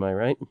him, am I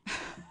right?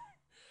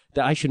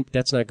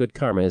 That's not good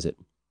karma, is it?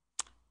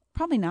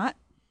 Probably not.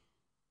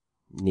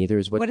 Neither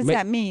is What does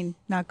that mean,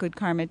 not good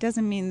karma? It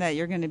doesn't mean that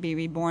you're going to be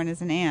reborn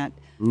as an ant.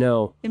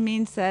 No. It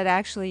means that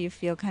actually you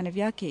feel kind of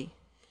yucky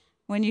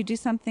when you do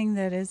something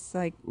that is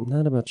like...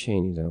 Not about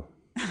Cheney, though.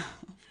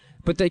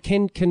 But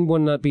can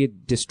one not be a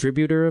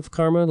distributor of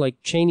karma?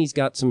 Like, Cheney's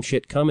got some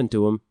shit coming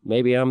to him.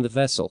 Maybe I'm the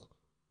vessel.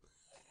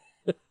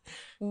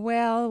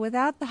 Well,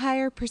 without the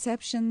higher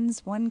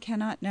perceptions, one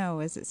cannot know,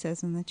 as it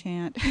says in the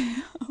chant.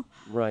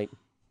 Right.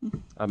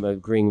 I'm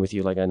agreeing with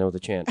you like I know the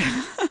chant.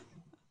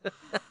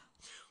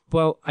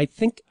 Well, I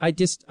think I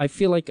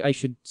feel like I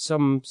should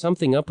sum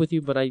something up with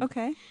you, but I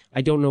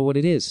don't know what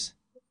it is.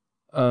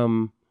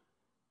 You're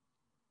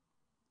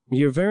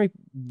a very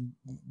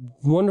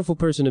wonderful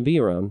person to be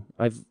around.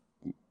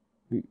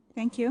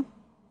 Thank you.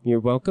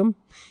 You're welcome.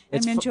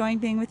 I'm enjoying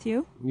being with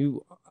you.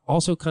 You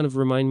also kind of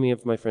remind me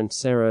of my friend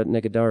Sarah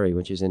Negadari,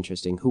 which is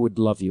interesting, who would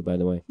love you, by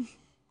the way.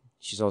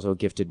 She's also a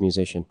gifted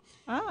musician.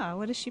 Ah,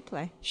 what does she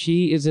play?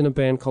 She is in a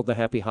band called the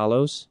Happy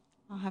Hollows.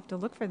 I'll have to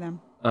look for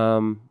them.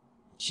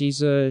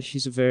 She's a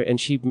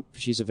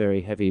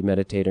very heavy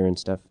meditator and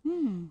stuff.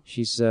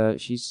 She's a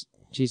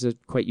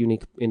quite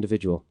unique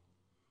individual.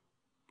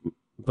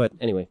 But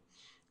anyway,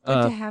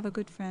 good to have a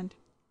good friend.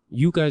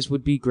 You guys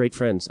would be great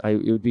friends.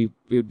 It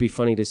would be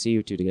funny to see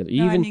you two together.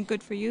 No,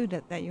 good for you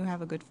that you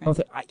have a good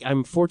friend.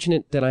 I'm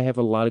fortunate that I have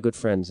a lot of good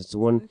friends. It's the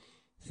one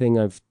thing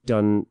I've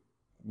done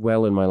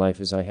well in my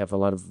life is I have a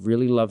lot of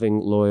really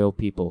loving, loyal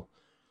people.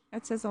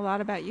 That says a lot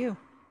about you.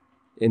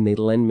 And they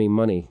lend me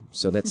money,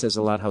 so that says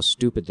a lot how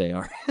stupid they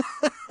are.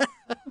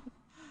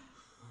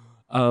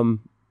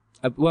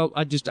 Well,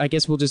 I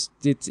guess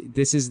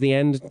this is the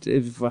end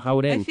of how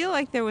it ends. I feel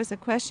like there was a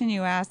question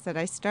you asked that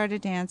I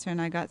started to answer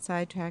and I got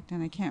sidetracked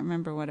and I can't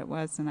remember what it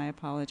was, and I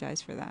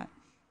apologize for that.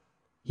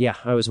 Yeah,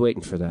 I was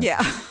waiting for that.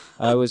 Yeah.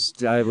 I was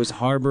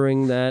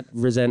harboring that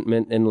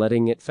resentment and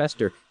letting it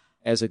fester,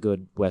 as a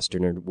good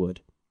Westerner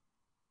would.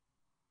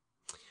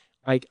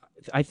 I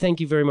thank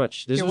you very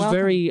much. This You're was welcome.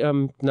 very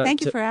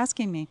Thank you for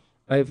asking me.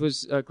 It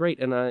was great,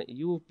 and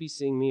you will be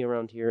seeing me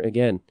around here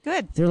again.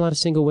 Good. There are a lot of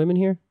single women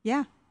here.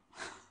 Yeah.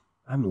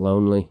 I'm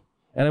lonely,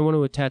 and I want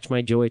to attach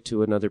my joy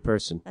to another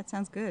person. That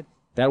sounds good.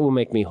 That will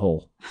make me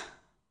whole.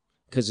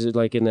 Because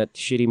like in that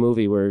shitty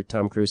movie where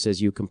Tom Cruise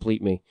says, "You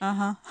complete me,"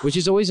 which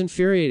has always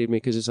infuriated me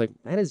because it's like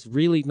that is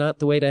really not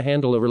the way to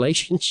handle a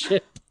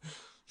relationship.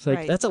 It's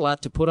like that's a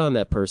lot to put on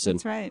that person.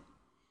 That's right.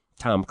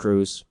 Tom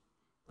Cruise,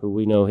 who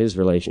we know his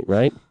relation,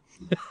 right?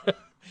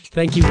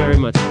 Thank you very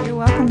much. You're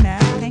welcome,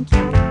 Matt. Thank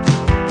you.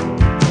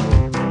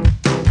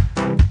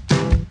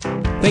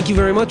 Thank you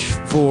very much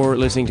for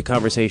listening to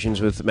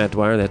Conversations with Matt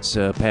Dwyer. That's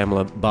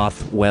Pamela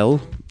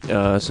Bothwell.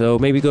 So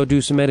maybe go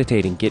do some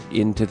meditating. Get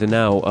into the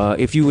now.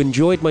 If you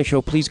enjoyed my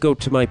show, please go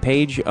to my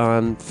page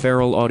on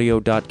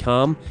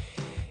feralaudio.com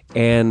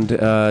and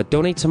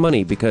donate some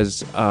money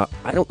because I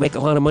don't make a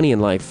lot of money in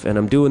life, and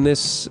I'm doing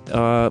this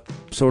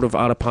sort of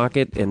out of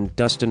pocket. And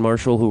Dustin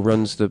Marshall, who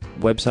runs the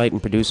website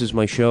and produces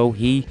my show,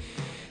 he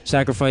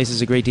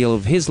sacrifices a great deal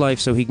of his life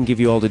so he can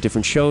give you all the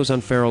different shows on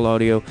Feral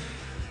Audio.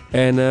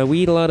 And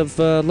we eat a lot of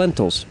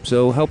lentils,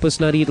 so help us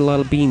not eat a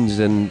lot of beans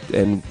and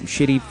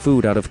shitty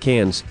food out of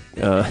cans.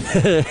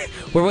 We're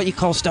what you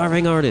call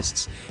starving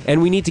artists.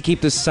 And we need to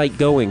keep this site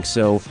going,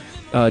 so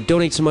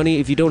donate some money.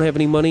 If you don't have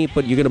any money,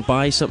 but you're going to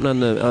buy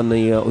something on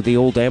the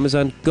old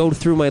Amazon, go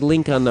through my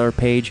link on our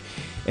page.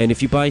 And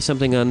if you buy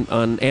something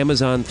on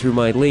Amazon through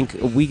my link,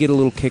 we get a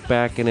little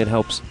kickback, and it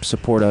helps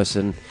support us.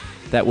 And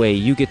that way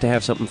you get to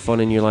have something fun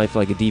in your life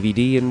like a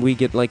DVD, and we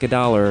get like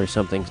 $1 or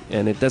something.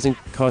 And it doesn't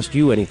cost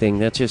you anything.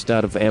 That's just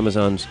out of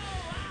Amazon's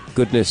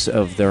goodness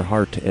of their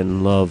heart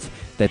and love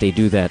that they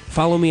do that.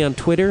 Follow me on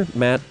Twitter,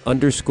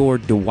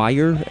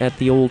 Matt_Dwyer at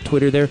the old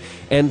Twitter there.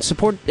 And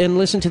support and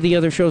listen to the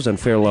other shows on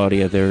Feral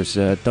Audio. There's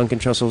Duncan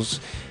Trussell's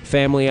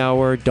Family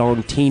Hour,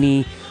 Dawn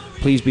Teeny,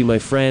 Please Be My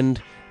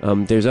Friend.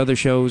 There's other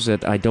shows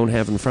that I don't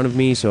have in front of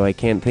me, so I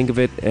can't think of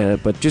it.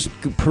 But just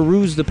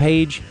peruse the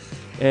page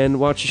and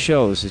watch the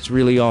shows. It's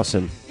really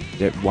awesome.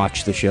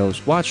 Watch the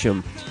shows. Watch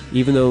them,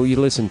 even though you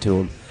listen to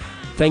them.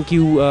 Thank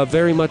you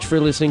very much for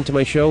listening to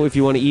my show. If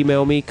you want to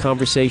email me,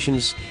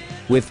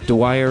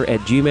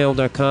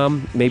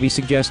 conversationswithdwyer@gmail.com. Maybe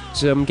suggest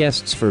some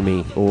guests for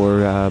me, or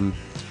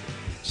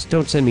just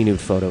don't send me nude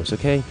photos,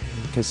 okay?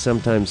 Because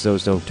sometimes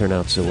those don't turn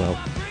out so well.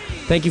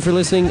 Thank you for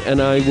listening,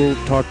 and I will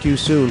talk to you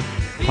soon.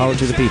 Power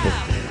to the people.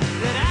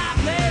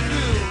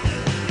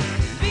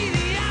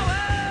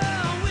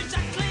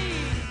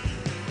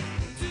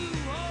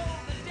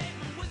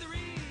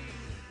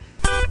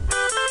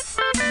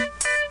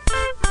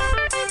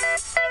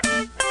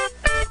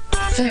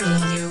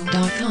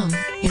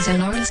 is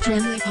an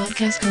artist-friendly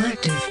podcast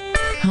collective,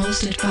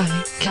 hosted by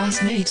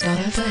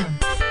Castmates.fm.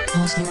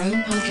 Host their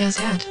own podcast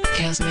at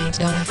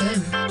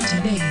Castmates.fm.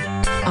 Today,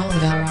 all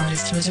of our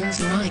artists reserve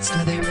the rights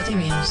to their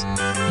materials.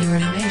 Your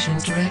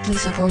donations directly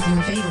support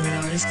your favorite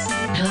artists,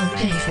 help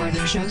pay for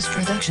their show's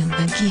production,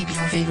 and keep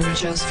your favorite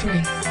shows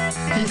free.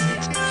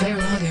 Visit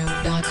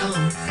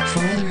feralaudio.com for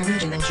other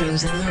original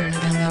shows and learn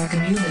about our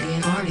community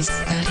and artists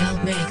that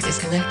help make this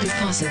collective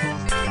possible.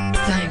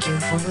 Thank you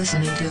for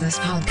listening to this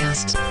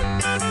podcast.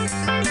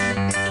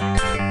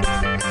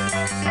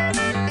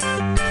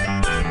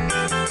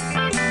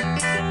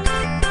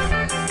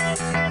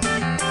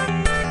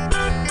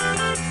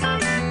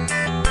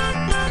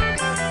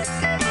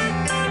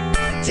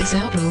 This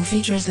outro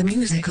features the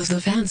music of The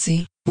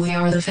Fancy. We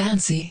are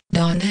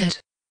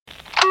thefancy.net.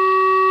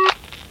 I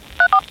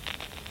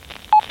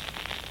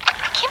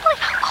can't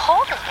believe how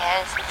cold it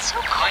is. It's so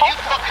cold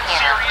in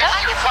here.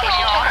 Don't you think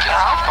you turn your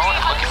own phone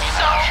and look at me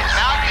now?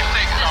 Now you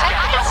think so.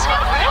 It's so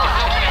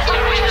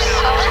cold.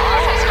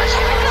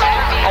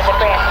 As a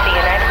branch of the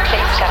United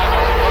States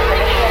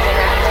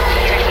government,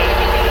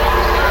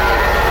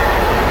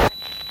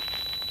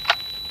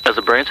 As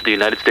a branch of the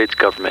United States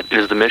government, it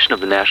is the mission of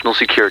the National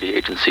Security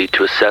Agency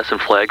to assess and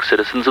flag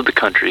citizens of the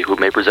country who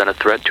may present a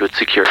threat to its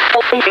security.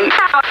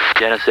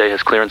 The NSA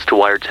has clearance to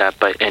wiretap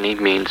by any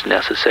means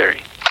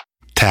necessary.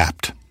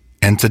 Tapped.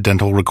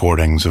 Incidental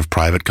recordings of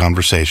private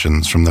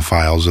conversations from the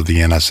files of the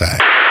NSA.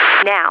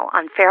 now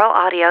on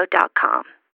feralaudio.com.